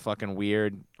character, the fucking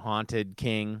weird haunted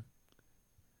king,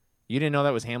 you didn't know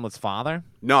that was Hamlet's father?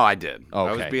 No, I did. I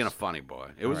was Okay. being a funny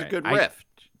boy. It was All right. a good I- riff.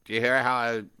 Do you hear how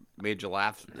I made you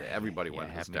laugh? Everybody Yeah, went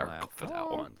have me hysterical laugh. for that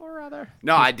Oh, one. brother.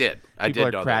 No, I did. I People did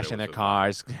are know that it crashing their was a-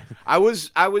 cars. I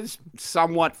was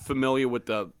somewhat familiar with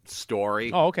the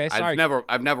story. Oh, okay, sorry.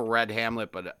 I've never read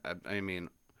Hamlet, but I mean,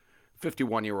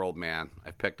 51-year-old man.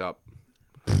 I picked up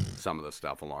some of the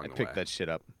stuff along I the picked way. that shit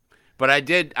up. But I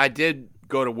did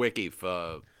go to Wiki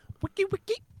for Wiki.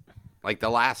 like the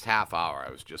last half hour.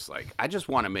 I was just like, I just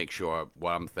want to make sure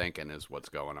what I'm thinking is what's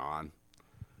going on.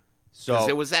 Because So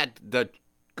it was the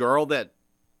girl that.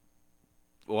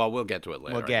 Well, we'll get to it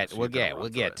later. We'll I get- guess. we'll You go get- on we'll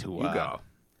to get it. to, You go.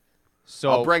 so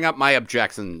I'll bring up my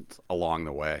objections along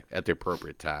the way at the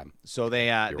appropriate time. so they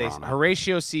Your Honor.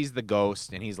 Horatio sees the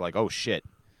ghost and he's like, oh shit.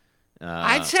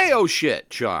 I'd say, oh shit,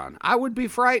 John. I would be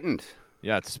frightened.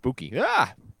 Yeah, it's spooky.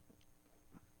 Ah.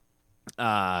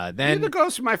 You're Then the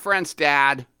ghost of my friend's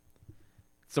dad.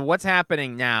 so what's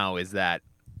happening now is that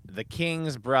the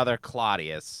king's brother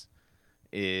Claudius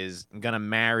is gonna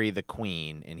marry the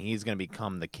queen, and he's gonna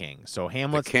become the king. So The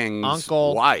Hamlet's king's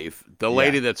uncle, wife, the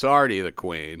lady that's already the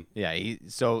queen. yeah.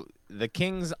 So the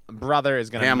king's brother is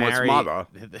gonna Hamlet's marry mother.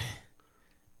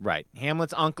 Right,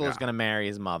 Hamlet's uncle is Yeah. gonna marry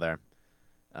his mother.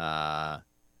 The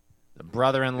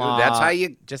brother-in-law. That's how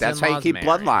you in-laws keep marry.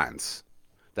 bloodlines.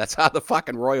 That's how the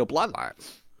fucking royal bloodlines.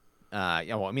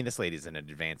 Yeah, well, I mean, this lady's in an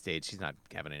advanced age. She's not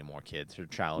having any more kids. Her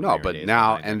child. No, but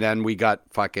now and then we got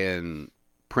fucking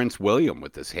Prince William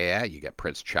with his hair. You got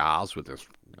Prince Charles with his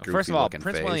first of all, goofy-looking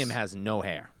Prince face. William has no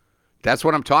hair. That's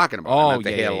what I'm talking about. Oh, I meant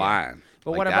the yeah, yeah, yeah. hairline.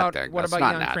 But Like what that about thing. what That's about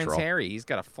not young natural. Prince Harry? He's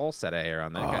got a full set of hair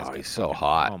on that guy's. Oh, got he's so fucking-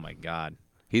 hot. Oh my god.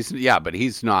 But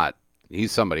he's not.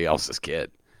 He's somebody else's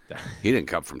kid. He didn't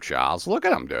come from Charles. Look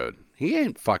at him, dude. He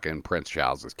ain't fucking Prince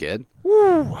Charles's kid.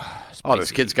 Oh, this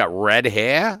Spicy. kid's got red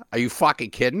hair? Are you fucking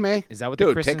kidding me? Is that what the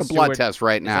Dude, Kristen take a blood Stewart- test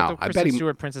right Is now. that the I Kristen bet he.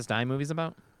 Stewart Princess Di movie's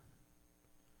about?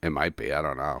 It might be. I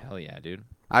don't know. Hell yeah, dude.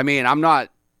 I mean, I'm not.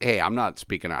 Hey, I'm not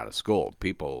speaking out of school.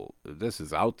 People, this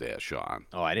is out there, Sean.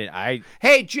 Oh, I didn't.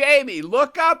 Hey, Jamie,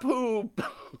 look up who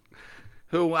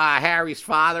Harry's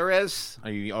father is.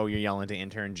 Are you? Oh, you're yelling to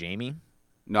intern Jamie.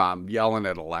 No, I'm yelling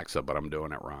at Alexa, but I'm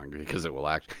doing it wrong because it will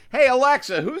act. Hey,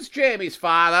 Alexa, who's Jamie's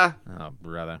father? Oh,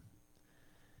 brother.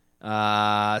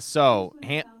 So This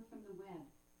was found from the web.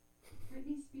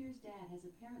 Britney Spears' dad has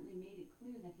apparently made it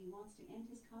clear that he wants to end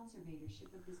his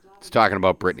conservatorship of his daughter. It's talking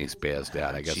about Britney Spears'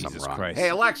 dad. I guess Jesus I'm wrong. Christ. Hey,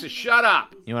 Alexa, shut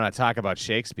up. you want to talk about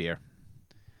Shakespeare?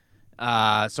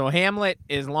 So Hamlet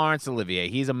is Laurence Olivier.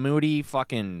 He's a moody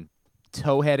fucking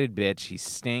toe-headed bitch. He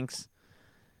stinks,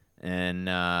 and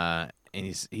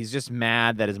he's just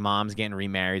mad that his mom's getting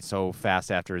remarried so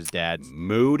fast after his dad's.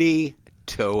 Moody,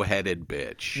 toe-headed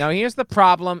bitch. Now here's the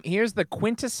problem. Here's the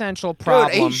quintessential Dude,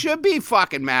 problem. he should be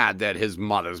fucking mad that his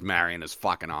mother's marrying his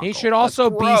fucking uncle. He should also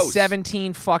That's be gross.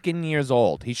 17 fucking years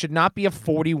old. He should not be a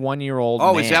 41-year-old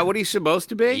Oh, man. is that what he's supposed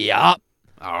to be? Yup.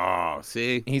 Oh,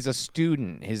 see? He's a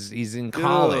student. He's in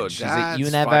college. He's at that's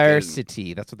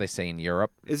university. That's what they say in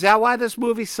Europe. Is that why this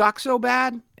movie sucks so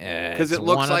bad? Because It's it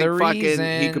looks one of like the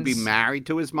fucking he could be reasons. married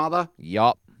to his mother?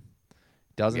 Yup.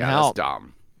 Doesn't Yeah, help. that's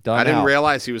dumb. Doesn't I didn't help.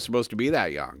 realize he was supposed to be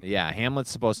that young. Yeah, Hamlet's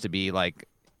supposed to be like,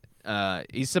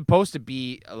 he's supposed to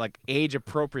be like age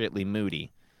appropriately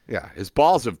moody. Yeah, his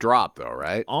balls have dropped though,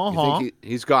 right? You Uh-huh. think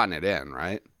he's gotten it in,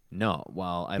 right? No,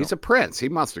 well, I He's don't. a prince. He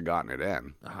must have gotten it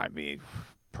in. I mean,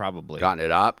 probably. Gotten it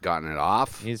up, gotten it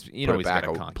off. He's, you put know, it he's back, got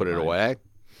a put it concubine. away.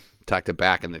 Tucked it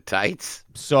back in the tights.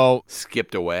 So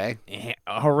Skipped away.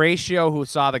 Horatio, who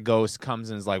saw the ghost, comes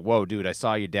and is like, "Whoa, dude, I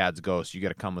saw your dad's ghost. You got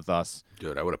to come with us."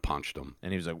 Dude, I would have punched him.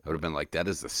 And he was like, I would have been like, that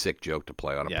is a sick joke to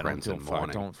play on a "Yeah, Prince in the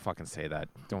morning. don't fucking say that.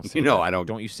 Don't say You know that. I don't.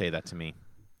 Don't you say that to me."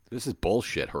 This is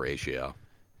bullshit, Horatio.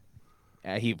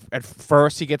 He at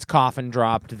first he gets coffin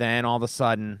dropped, then all of a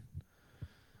sudden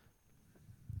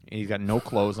he's got no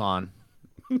clothes on.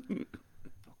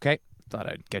 Okay, thought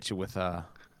I'd get you with I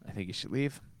think you should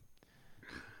leave.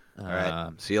 All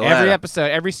right, see you Every later.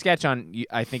 episode, every sketch on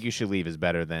I think you should leave is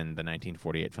better than the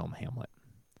 1948 film Hamlet.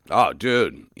 Oh,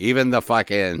 dude, even the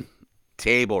fucking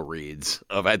table reads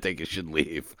of I Think You Should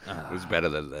Leave was better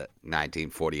than the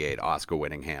 1948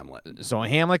 Oscar-winning Hamlet. So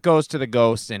Hamlet goes to the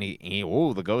ghost, and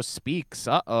the ghost speaks.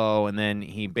 And then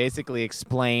he basically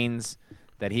explains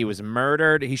that he was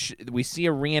murdered. We see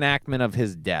a reenactment of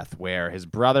his death, where his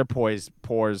brother pours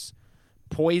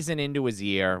poison into his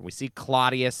ear. We see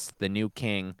Claudius, the new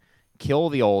king, kill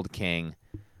the old king,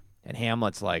 and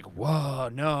Hamlet's like, "Whoa,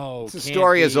 no!" It's a can't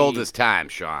story as be. old as time,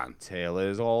 Sean. Tale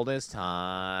as old as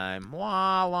time.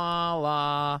 Wah la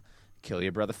la. Kill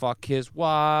your brother, fuck his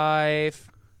wife.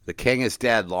 The king is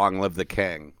dead. Long live the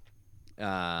king.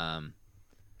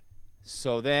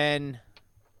 So then,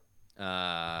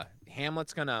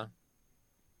 Hamlet's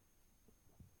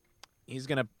he's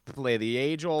gonna play the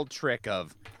age-old trick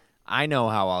of, I know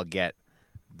how I'll get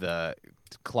the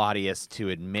Claudius to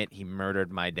admit he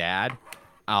murdered my dad.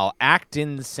 I'll act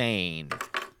insane.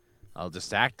 I'll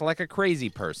just act like a crazy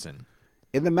person.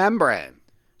 In the membrane.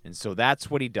 And so that's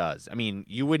what he does. I mean,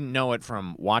 you wouldn't know it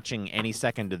from watching any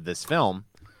second of this film.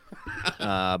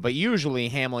 But usually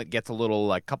Hamlet gets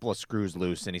a couple of screws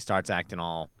loose and he starts acting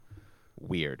all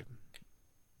weird.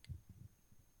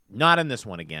 Not in this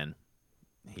one again.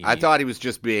 I thought he was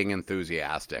just being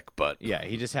enthusiastic, but Yeah,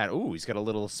 he just he's got a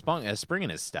little spring in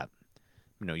his step.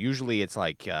 Usually it's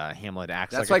like Hamlet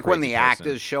acts that's like a like when crazy the person.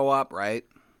 actors show up, right?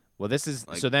 Well, this is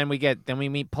Like- so then we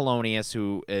meet Polonius,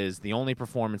 who is the only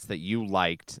performance that you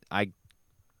liked. I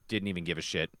didn't even give a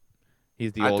shit.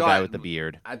 He's the I old thought- guy with the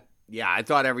beard. I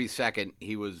thought every second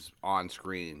he was on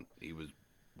screen, he was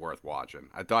worth watching.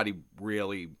 I thought he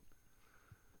really,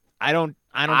 I don't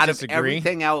out of disagree.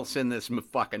 everything else in this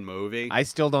fucking movie. I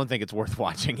still don't think it's worth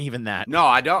watching, even that. No,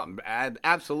 I don't.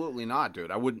 Absolutely not,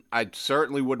 dude. I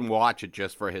certainly wouldn't watch it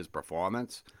just for his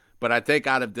performance. But I think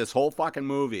out of this whole fucking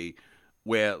movie,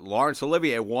 where Laurence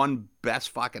Olivier won Best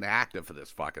Fucking Actor for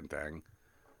this fucking thing,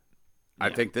 I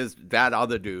Yeah. think that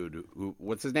other dude,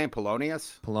 what's his name,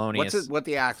 Polonius? Polonius. What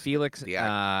the act? Felix the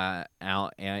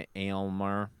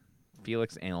Aylmer.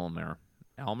 Felix Aylmer.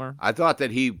 Aylmer? I thought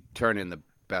that he turned in the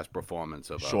best performance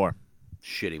of Sure. a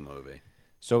shitty movie.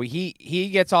 So he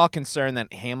gets all concerned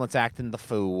that Hamlet's acting the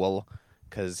fool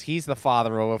because he's the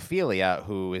father of Ophelia,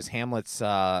 who is Hamlet's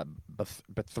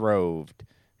betrothed,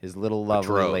 his little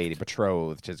lovely lady,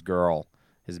 betrothed, his girl,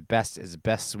 his best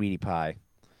sweetie pie.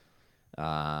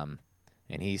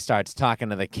 And he starts talking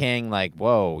to the king like,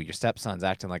 "Whoa, your stepson's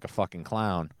acting like a fucking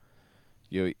clown.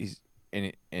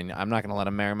 And I'm not gonna let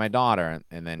him marry my daughter."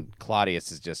 And then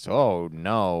Claudius is just, "Oh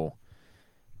no."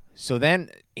 So then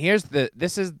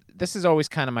this is always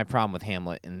kind of my problem with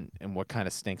Hamlet and what kind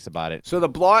of stinks about it. So the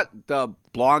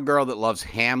blonde girl that loves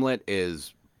Hamlet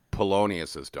is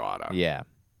Polonius's daughter. Yeah.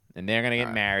 And they're going to get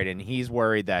Alright. married, and he's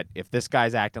worried that if this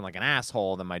guy's acting like an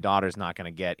asshole, then my daughter's not going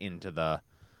to get into the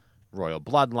royal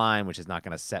bloodline, which is not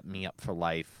going to set me up for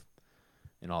life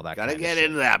and all that Gotta kind get of shit.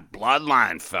 into that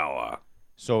bloodline, fella.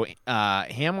 So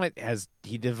Hamlet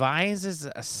devises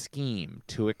a scheme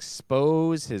to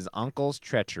expose his uncle's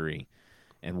treachery.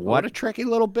 And What a tricky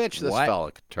little bitch this what-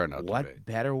 fella turned out to be. What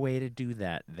better way to do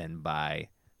that than by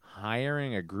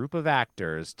hiring a group of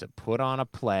actors to put on a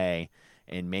play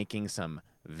and making some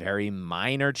very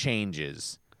minor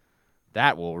changes?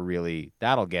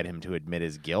 That'll get him to admit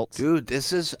his guilt. Dude,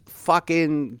 this is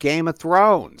fucking Game of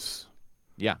Thrones.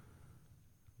 Yeah.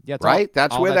 Yeah, it's Right? all-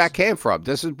 That's all where that came from.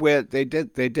 This is where they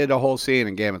did a whole scene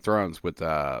in Game of Thrones with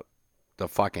the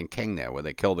fucking king there, where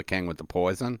they kill the king with the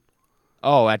poison.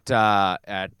 Oh, at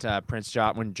Prince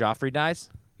when Joffrey dies?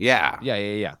 Yeah.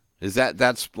 Yeah.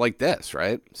 That's like this,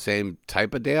 right? Same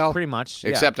type of deal? Pretty much.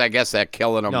 Yeah. Except I guess they're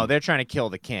killing him. No, they're trying to kill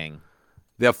the king.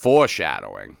 They're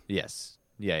foreshadowing. Yes.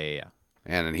 Yeah.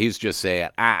 And he's just saying,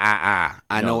 I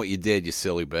know No. what you did, you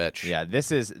silly bitch. Yeah,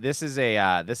 this is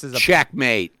a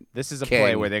Checkmate. This is a King.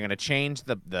 play where they're going to change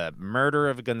the murder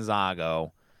of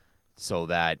Gonzago so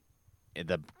that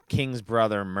the king's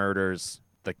brother murders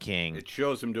the king. It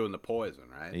shows him doing the poison,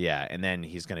 right? Yeah, and then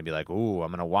he's going to be like, "Ooh, I'm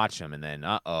going to watch him," and then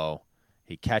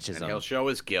he catches And him. he'll show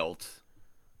his guilt.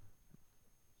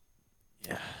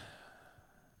 Yeah.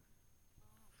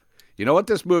 You know what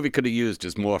this movie could have used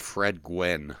is more Fred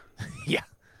Gwynn. Yeah.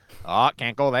 Oh,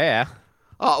 can't go there.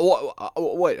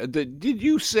 What? Did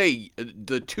you say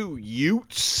the two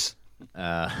Utes?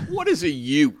 Uh, What is a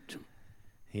Ute?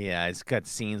 yeah, he's got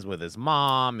scenes with his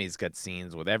mom. He's got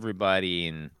scenes with everybody,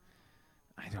 and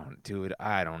I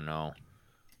don't know.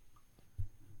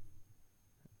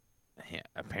 Yeah,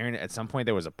 apparently, at some point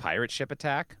there was a pirate ship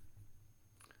attack.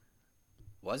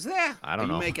 Was there? I don't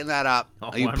know. Are you making that up? No,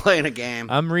 Are you I'm- playing a game?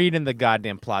 I'm reading the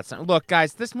goddamn plot. Look,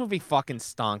 guys, this movie fucking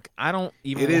stunk. I don't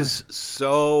even. It is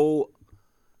so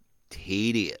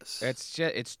tedious. It's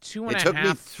just. It's 2.5 took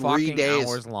me 3 fucking days.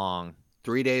 hours long.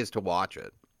 3 days to watch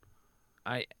it.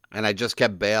 I And I just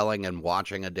kept bailing and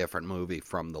watching a different movie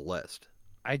from the list.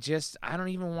 I don't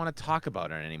even want to talk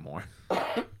about it anymore.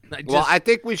 I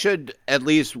think we should at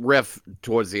least riff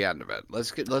towards the end of it.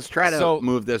 Let's try to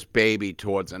move this baby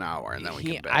towards an hour, and then we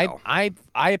can bail. I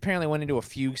apparently went into a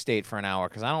fugue state for an hour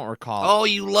because I don't recall. Oh,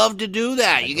 you love to do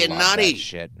that. You get love nutty. that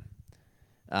shit.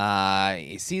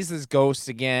 He sees his ghost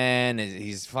again.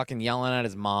 He's fucking yelling at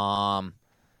his mom.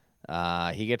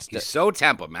 He's so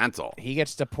temperamental. He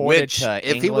gets deported Which, to if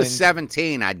England. he was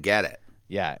 17, I'd get it.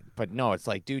 Yeah, but no, it's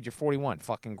like, dude, you're 41.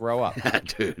 Fucking grow up.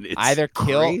 Dude, it's Either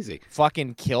crazy.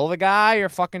 fucking kill the guy or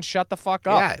fucking shut the fuck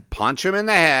up. Yeah, punch him in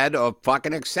the head or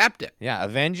fucking accept it. Yeah,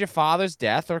 avenge your father's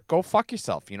death or go fuck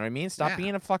yourself. You know what I mean? Stop Yeah.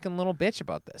 being a fucking little bitch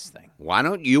about this thing. Why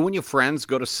don't you and your friends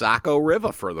go to Saco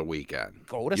River for the weekend?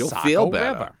 Go to You'll Saco feel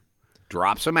better. River.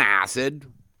 Drop some acid.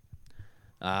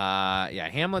 Yeah,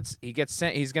 he gets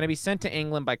sent. He's going to be sent to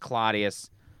England by Claudius,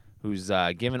 who's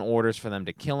given orders for them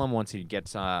to kill him once he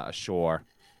gets ashore.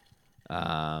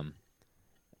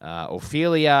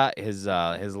 Ophelia, his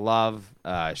love,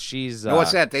 she's. No,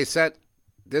 what's that? They said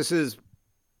this is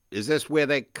this where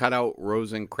they cut out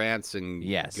Rosencrantz and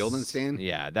Yes. Guildenstern?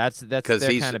 Yeah, that's 'Cause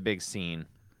their he's- kind of big scene.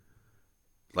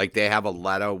 Like they have a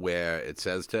letter where it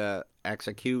says to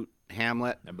execute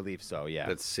Hamlet I believe so. Yeah,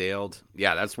 that's sealed.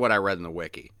 Yeah, that's what I read in the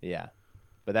wiki. yeah,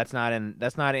 but that's not in.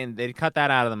 They cut that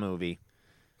out of the movie.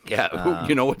 Yeah,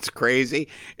 you know what's crazy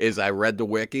is I read the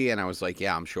wiki and I was like,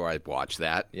 yeah, I'm sure I'd watch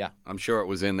that. Yeah. I'm sure it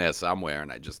was in there somewhere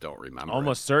and I just don't remember.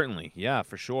 Almost certainly. Yeah,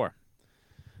 for sure.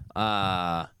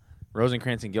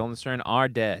 Rosencrantz and Guildenstern Are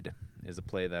Dead is a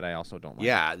play that I also don't like.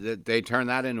 Yeah, they turned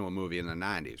that into a movie in the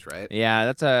 90s, right? Yeah,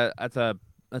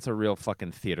 that's a real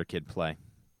fucking theater kid play.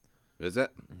 Is it?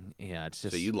 Yeah, it's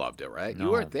just So you loved it, right? No,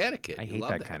 You were a theater kid. I You hate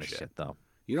loved that kind of shit though.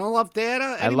 You don't love theater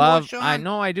I anymore, love Sean? I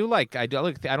know I do like I don't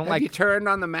Have like you turned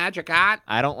on the magic art?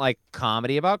 I don't like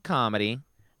comedy about comedy,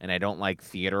 and I don't like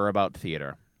theater about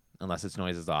theater, unless it's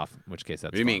noises off, in which case that's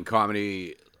What do you fine. mean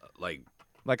comedy?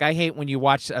 Like I hate when you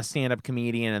watch a stand-up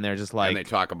comedian and they're just like and they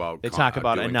talk about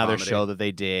doing another comedy? show that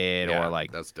they did, Yeah, or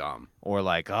like that's dumb. oh,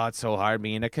 it's so hard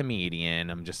being a comedian.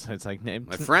 It's like My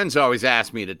friends always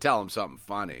ask me to tell them something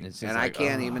funny, It's just and I like,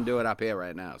 can't even do it up here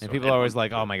right now. So and people are always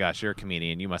like, oh my gosh, you're a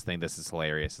comedian. You must think this is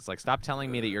hilarious. It's like, stop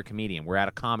telling me that you're a comedian. We're at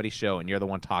a comedy show and you're the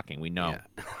one talking. We know.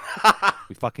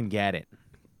 We fucking get it.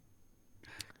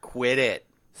 quit it.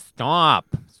 Stop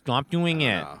doing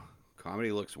it.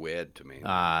 Comedy looks weird to me.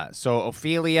 So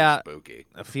Ophelia, Spooky.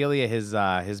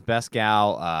 his best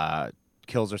gal,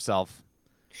 kills herself.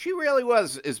 She really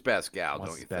was his best gal, What's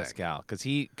don't you his best think? gal? Because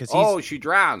he's She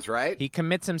drowns, right? he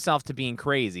commits himself to being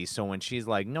crazy. So when she's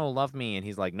like, "No, love me," and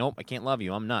he's like, "Nope, I can't love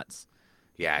you. I'm nuts."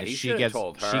 Yeah, And he she should have gets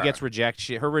told her. she gets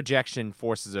rejected. Her rejection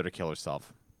forces her to kill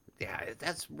herself. Yeah,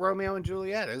 that's Romeo and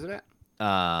Juliet, isn't it?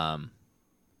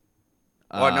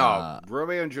 Oh No,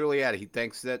 Romeo and Juliet. She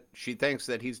thinks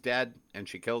that he's dead, and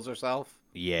she kills herself.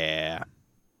 Yeah.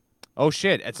 Oh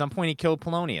shit! At some point, he killed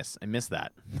Polonius. I missed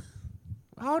that.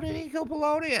 How did he kill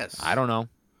Polonius? I don't know.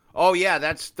 Oh yeah,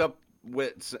 that's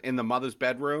in the mother's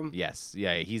bedroom. Yes.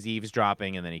 Yeah. He's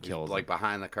eavesdropping, and then he kills Like him.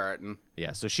 behind the curtain.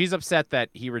 Yeah. So she's upset that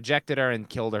he rejected her and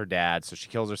killed her dad. So she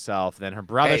kills herself. Then her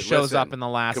brother shows up in the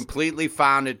last. Completely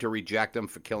founded to reject him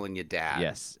for killing your dad.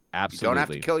 Yes. You Absolutely. don't have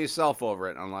to kill yourself over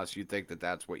it unless you think that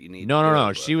that's what you need. No, to no, do, no.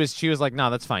 but- She was like, no,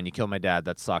 that's fine. You killed my dad.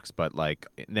 That sucks. But like,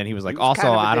 then he was like, was also,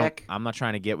 kind of a I don't. dick. I'm not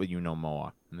trying to get with you no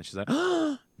more. And then she's like,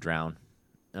 drown.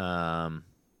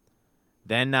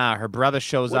 Then her brother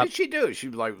shows What up. did she do? She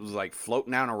was like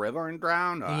floating down a river and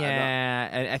drowned. Yeah,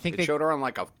 and I think They showed her on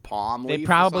like a palm leaf. they or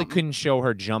probably something? couldn't show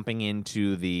her jumping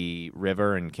into the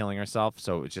river and killing herself.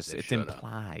 So it's They it's shoulda.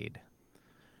 implied.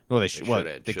 Well, they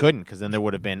shoulda, they shoulda. couldn't because then there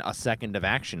would have been a second of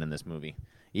action in this movie.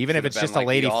 Even if Should've it's been just like a the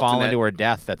lady falling alternate- to her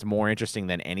death, that's more interesting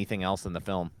than anything else in the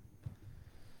film.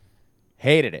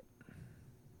 Hated it.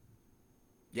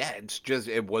 Yeah,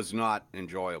 it was not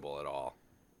enjoyable at all.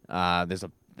 There's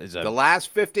a The last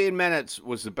 15 minutes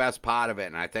was the best part of it,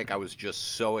 and I think I was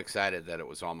just so excited that it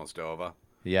was almost over.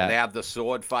 Yeah. They have the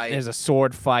sword fight. There's a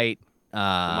sword fight. The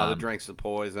mother drinks the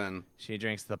poison. She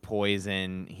drinks the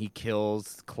poison. He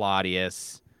kills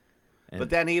Claudius. But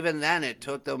then even then, it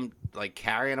took them, like,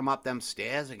 carrying him up them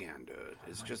stairs again, dude.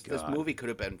 It's just, this movie could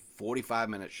have been 45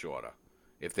 minutes shorter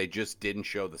if they just didn't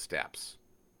show the steps.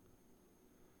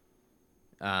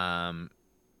 Um,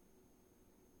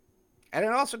 And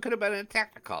it also could have been in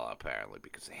Technicolor, apparently,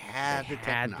 because they had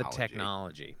the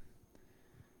technology.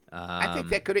 I think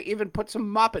they could have even put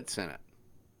some Muppets in it.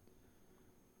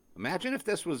 Imagine if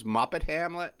this was Muppet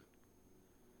Hamlet.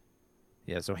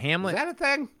 Yeah, so Hamlet. Is that a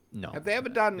thing? No. Have they ever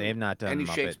done? They have not done any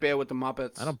Muppet. Shakespeare with the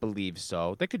Muppets. I don't believe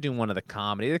so. They could do one of the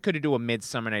comedy. They could do a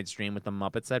Midsummer Night's Dream with the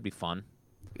Muppets. That'd be fun.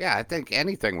 Yeah, I think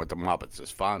anything with the Muppets is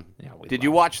fun. Yeah, Did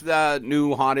you watch the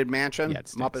new Haunted Mansion? Yeah,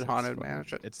 it's Muppet Haunted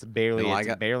Mansion. It's barely Didn't like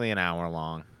it? barely an hour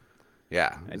long.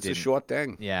 Yeah, it's a didn't. short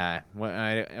thing. Yeah,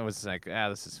 I was like,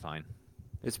 this is fine.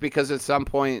 It's because at some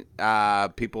point,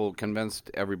 people convinced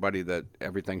everybody that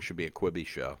everything should be a Quibi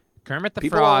show. Kermit the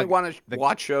People Frog. only want to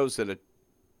watch shows that are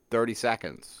 30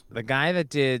 seconds. The guy that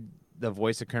did the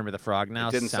voice of Kermit the Frog now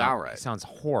It didn't sound right. Sounds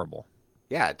horrible.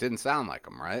 Yeah, it didn't sound like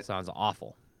him, right? It sounds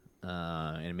awful.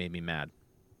 And it made me mad.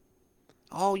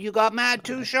 Oh, you got mad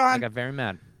too, I Sean? got very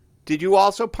mad. Did you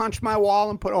also punch my wall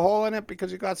and put a hole in it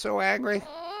because you got so angry?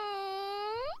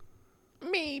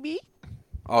 Maybe.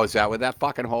 Oh, is that where that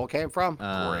fucking hole came from?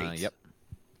 Great. Yep.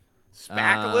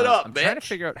 Spackle it up, I'm bitch. trying to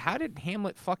figure out, how did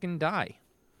Hamlet fucking die?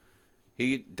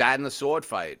 He died in the sword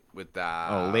fight with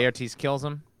Laertes kills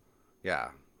him? Yeah.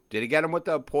 Did he get him with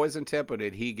the poison tip, or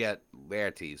did he get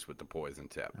Laertes with the poison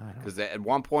tip? I don't Because at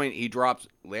one point he drops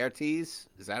Laertes.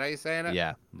 Is that how you're saying it?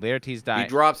 Yeah. Laertes He died.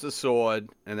 drops the sword,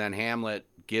 and then Hamlet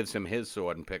gives him his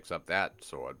sword and picks up that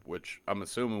sword, which I'm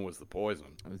assuming was the poison.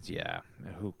 Yeah.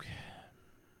 Who?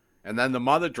 And then the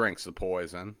mother drinks the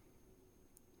poison.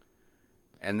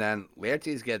 And then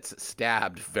Laertes gets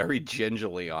stabbed very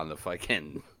gingerly on the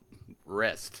fucking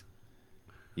wrist.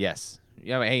 Yes.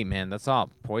 Yeah, but hey, man, that's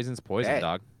all. Poison's poison, Hey.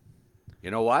 dog. You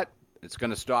know what? It's going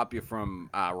to stop you from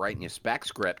writing your spec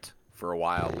script for a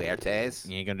while, Laertes.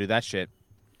 You ain't gonna do that shit.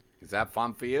 Is that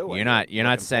fun for you? You're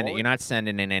not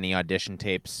sending in any audition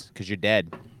tapes because you're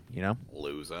dead. You know.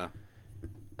 Loser.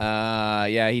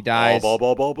 Yeah, he dies.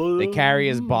 They carry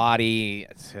his body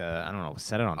to, I don't know,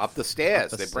 set it on Up the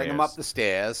stairs. up the They bring him stairs. up the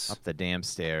stairs. up the damn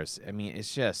stairs. I mean,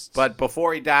 it's just. But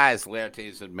before he dies,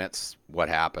 Laertes admits what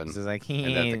happened. This is like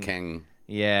And that the king.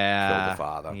 yeah, killed the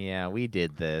father. Yeah, we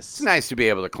did this. It's nice to be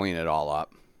able to clean it all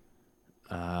up.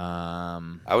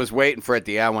 Um, I was waiting for at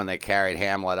the end when they carried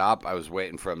Hamlet up. I was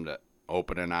waiting for him to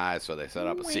open an eye, so they set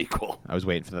up a sequel. I was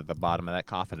waiting for the bottom of that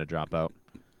coffin to drop out.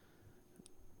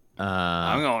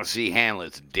 I'm going to see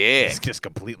Hamlet's He's dick. just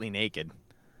completely naked.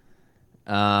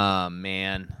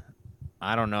 Man,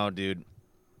 I don't know, dude.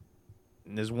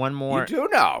 There's one more. You do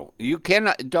know. You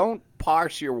cannot. Don't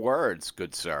parse your words,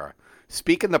 good sir.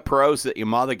 Speak in the prose that your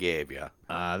mother gave you.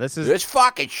 This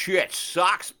fucking shit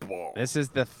sucks, bro. This is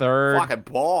the third. Fucking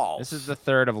balls. This is the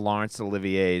third of Laurence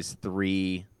Olivier's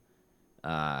 3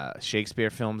 Shakespeare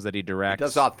films that he He directs.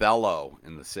 does Othello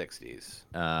in the 60s.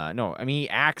 No, I mean he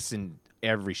acts in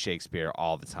every Shakespeare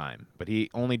all the time, but he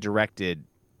directed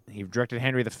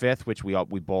Henry V, which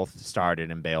we both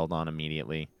started and bailed on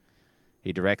immediately.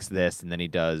 He directs this, and then he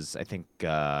does, I think,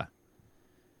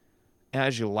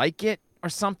 As You Like It or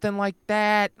something like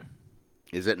that.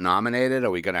 Is it nominated? Are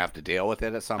we going to have to deal with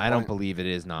it at some point? I don't believe it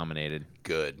is nominated.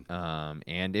 Good.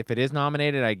 And if it is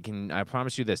nominated, I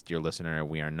promise you this, dear listener,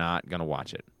 we are not gonna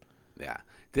watch it. Yeah.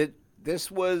 This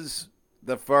was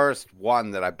the first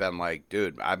one that I've been like,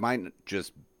 dude, I might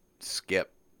just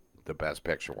skip the Best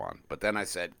Picture one. But then I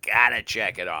said, gotta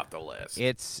check it off the list.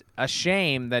 It's a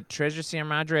shame that Treasure Sierra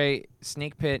Madre,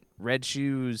 Snake Pit, Red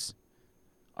Shoes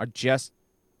are just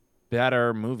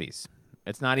better movies.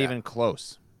 It's not Yeah. even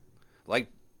close. Like,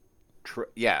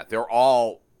 yeah, they're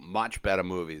all much better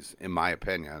movies, in my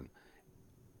opinion.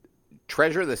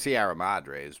 Treasure of the Sierra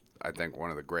Madre is, I think, one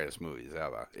of the greatest movies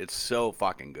ever. It's so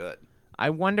fucking good. I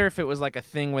wonder if it was like a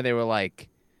thing where they were like,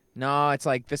 no, it's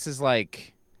like this is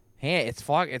like, hey, it's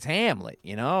Hamlet,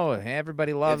 you know?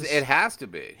 Everybody loves It has to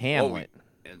be. Hamlet.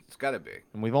 It's got to be.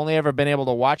 And we've only ever been able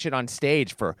to watch it on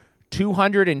stage for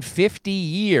 250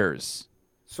 years.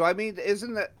 So, I mean,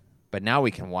 isn't that... But now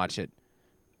we can watch it.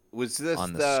 Was this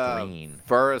On the the screen.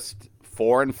 first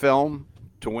foreign film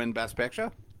to win Best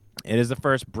Picture? It is the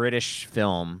first British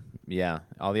film. Yeah.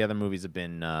 All the other movies have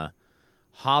been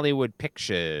Hollywood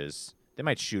Pictures. They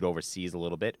might shoot overseas a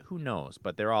little bit. Who knows?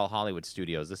 But they're all Hollywood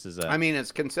studios. This is I mean,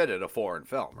 it's considered a foreign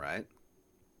film, right?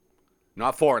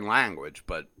 Not foreign language,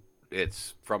 but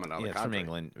it's from another it's country. from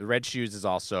England. Red Shoes is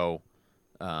also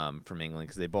from England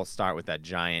because they both start with the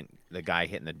guy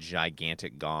hitting the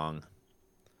gigantic gong.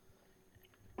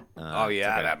 Oh It's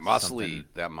yeah, like that muscly,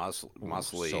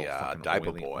 something- so fucking diaper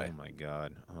oily. boy. Oh my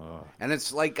god. Oh, And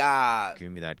it's like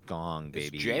give me that gong,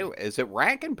 baby. Is it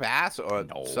Rankin Bass or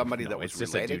No, somebody no, that was it's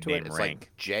just a related dude to it? named It's Rank.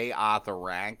 like J. Arthur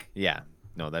Rank. Yeah.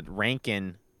 No, that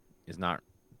Rankin is not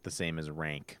the same as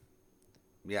rank.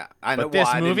 Yeah, I know. But this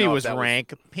I didn't movie know if was that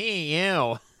rank.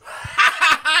 P.U.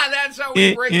 That's how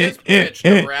we bring this bitch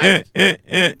to rest.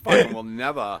 Fucking will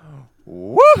never.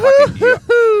 Woohoo!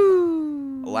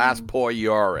 Alas, poor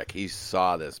Yorick. He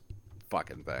saw this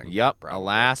fucking thing. Yep. probably.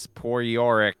 Alas, poor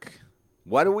Yorick.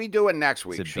 What are we doing next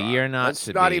week, To Sean? be or not Let's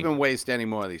to not be. even waste any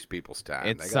more of these people's time.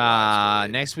 They It's got lives to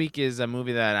lead. next week is a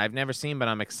movie that I've never seen, but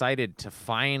I'm excited to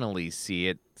finally see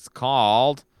it. It's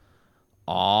called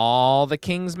All the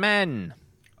King's Men.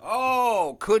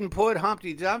 Oh, couldn't put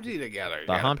Humpty Dumpty together.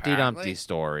 The yet, Humpty apparently. Dumpty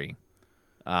story.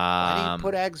 Why do you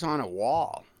put eggs on a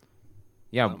wall?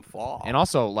 Yeah, Let 'em fall. and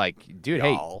also like, dude,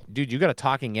 Y'all. hey, dude, you got a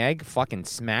talking egg? Fucking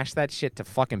smash that shit to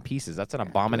fucking pieces. That's an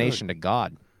abomination to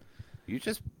God. You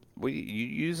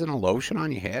using a lotion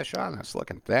on your hair, Sean? That's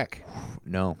looking thick.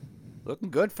 No, Looking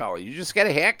good, fella. You just get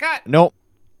a haircut? nope,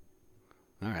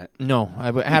 All right. no. I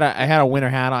had a winter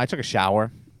hat on. I took a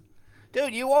shower.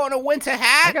 Dude, you own a winter I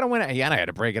hat? got a winter. Yeah, and I had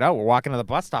to break it out. We're walking to the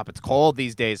bus stop. It's cold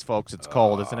these days, folks. It's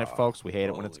cold, isn't it, folks? We hate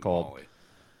it when it's Holy cold. moly.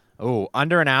 Oh,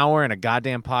 under an hour and a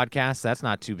goddamn podcast. That's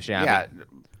not too shabby. Yeah,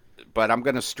 but I'm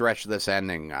going to stretch this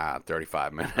ending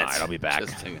 35 minutes. All right, I'll be back.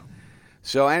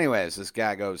 So, anyways, this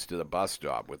guy goes to the bus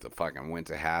stop with the fucking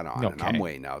winter hat on, and I'm Okay.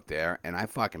 waiting out there, and I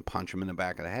fucking punch him in the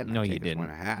back of the head. And No, I you take his didn't.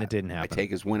 winter hat. It didn't I happen. take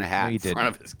his winter hat No, you in front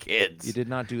didn't. of his kids. You did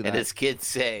not do that. And his kids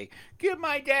say, "Give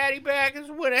my daddy back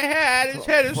his winter hat. His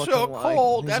head is so Fucking lie.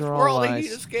 cold. These That's are where all all the lies.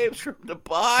 heat escapes from the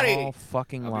body." All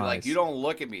fucking I'll lies. be like, "You don't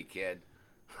look at me, kid.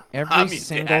 Every I'm your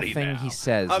single daddy thing now. he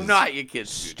says I'm is not your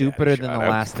kid's stupider daddy, than Sean. the I'm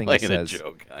last thing he playing says. a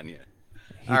joke on you.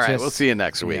 He All right, just- we'll see you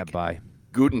next week. Yeah, bye.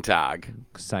 Guten Tag.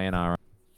 Sayonara.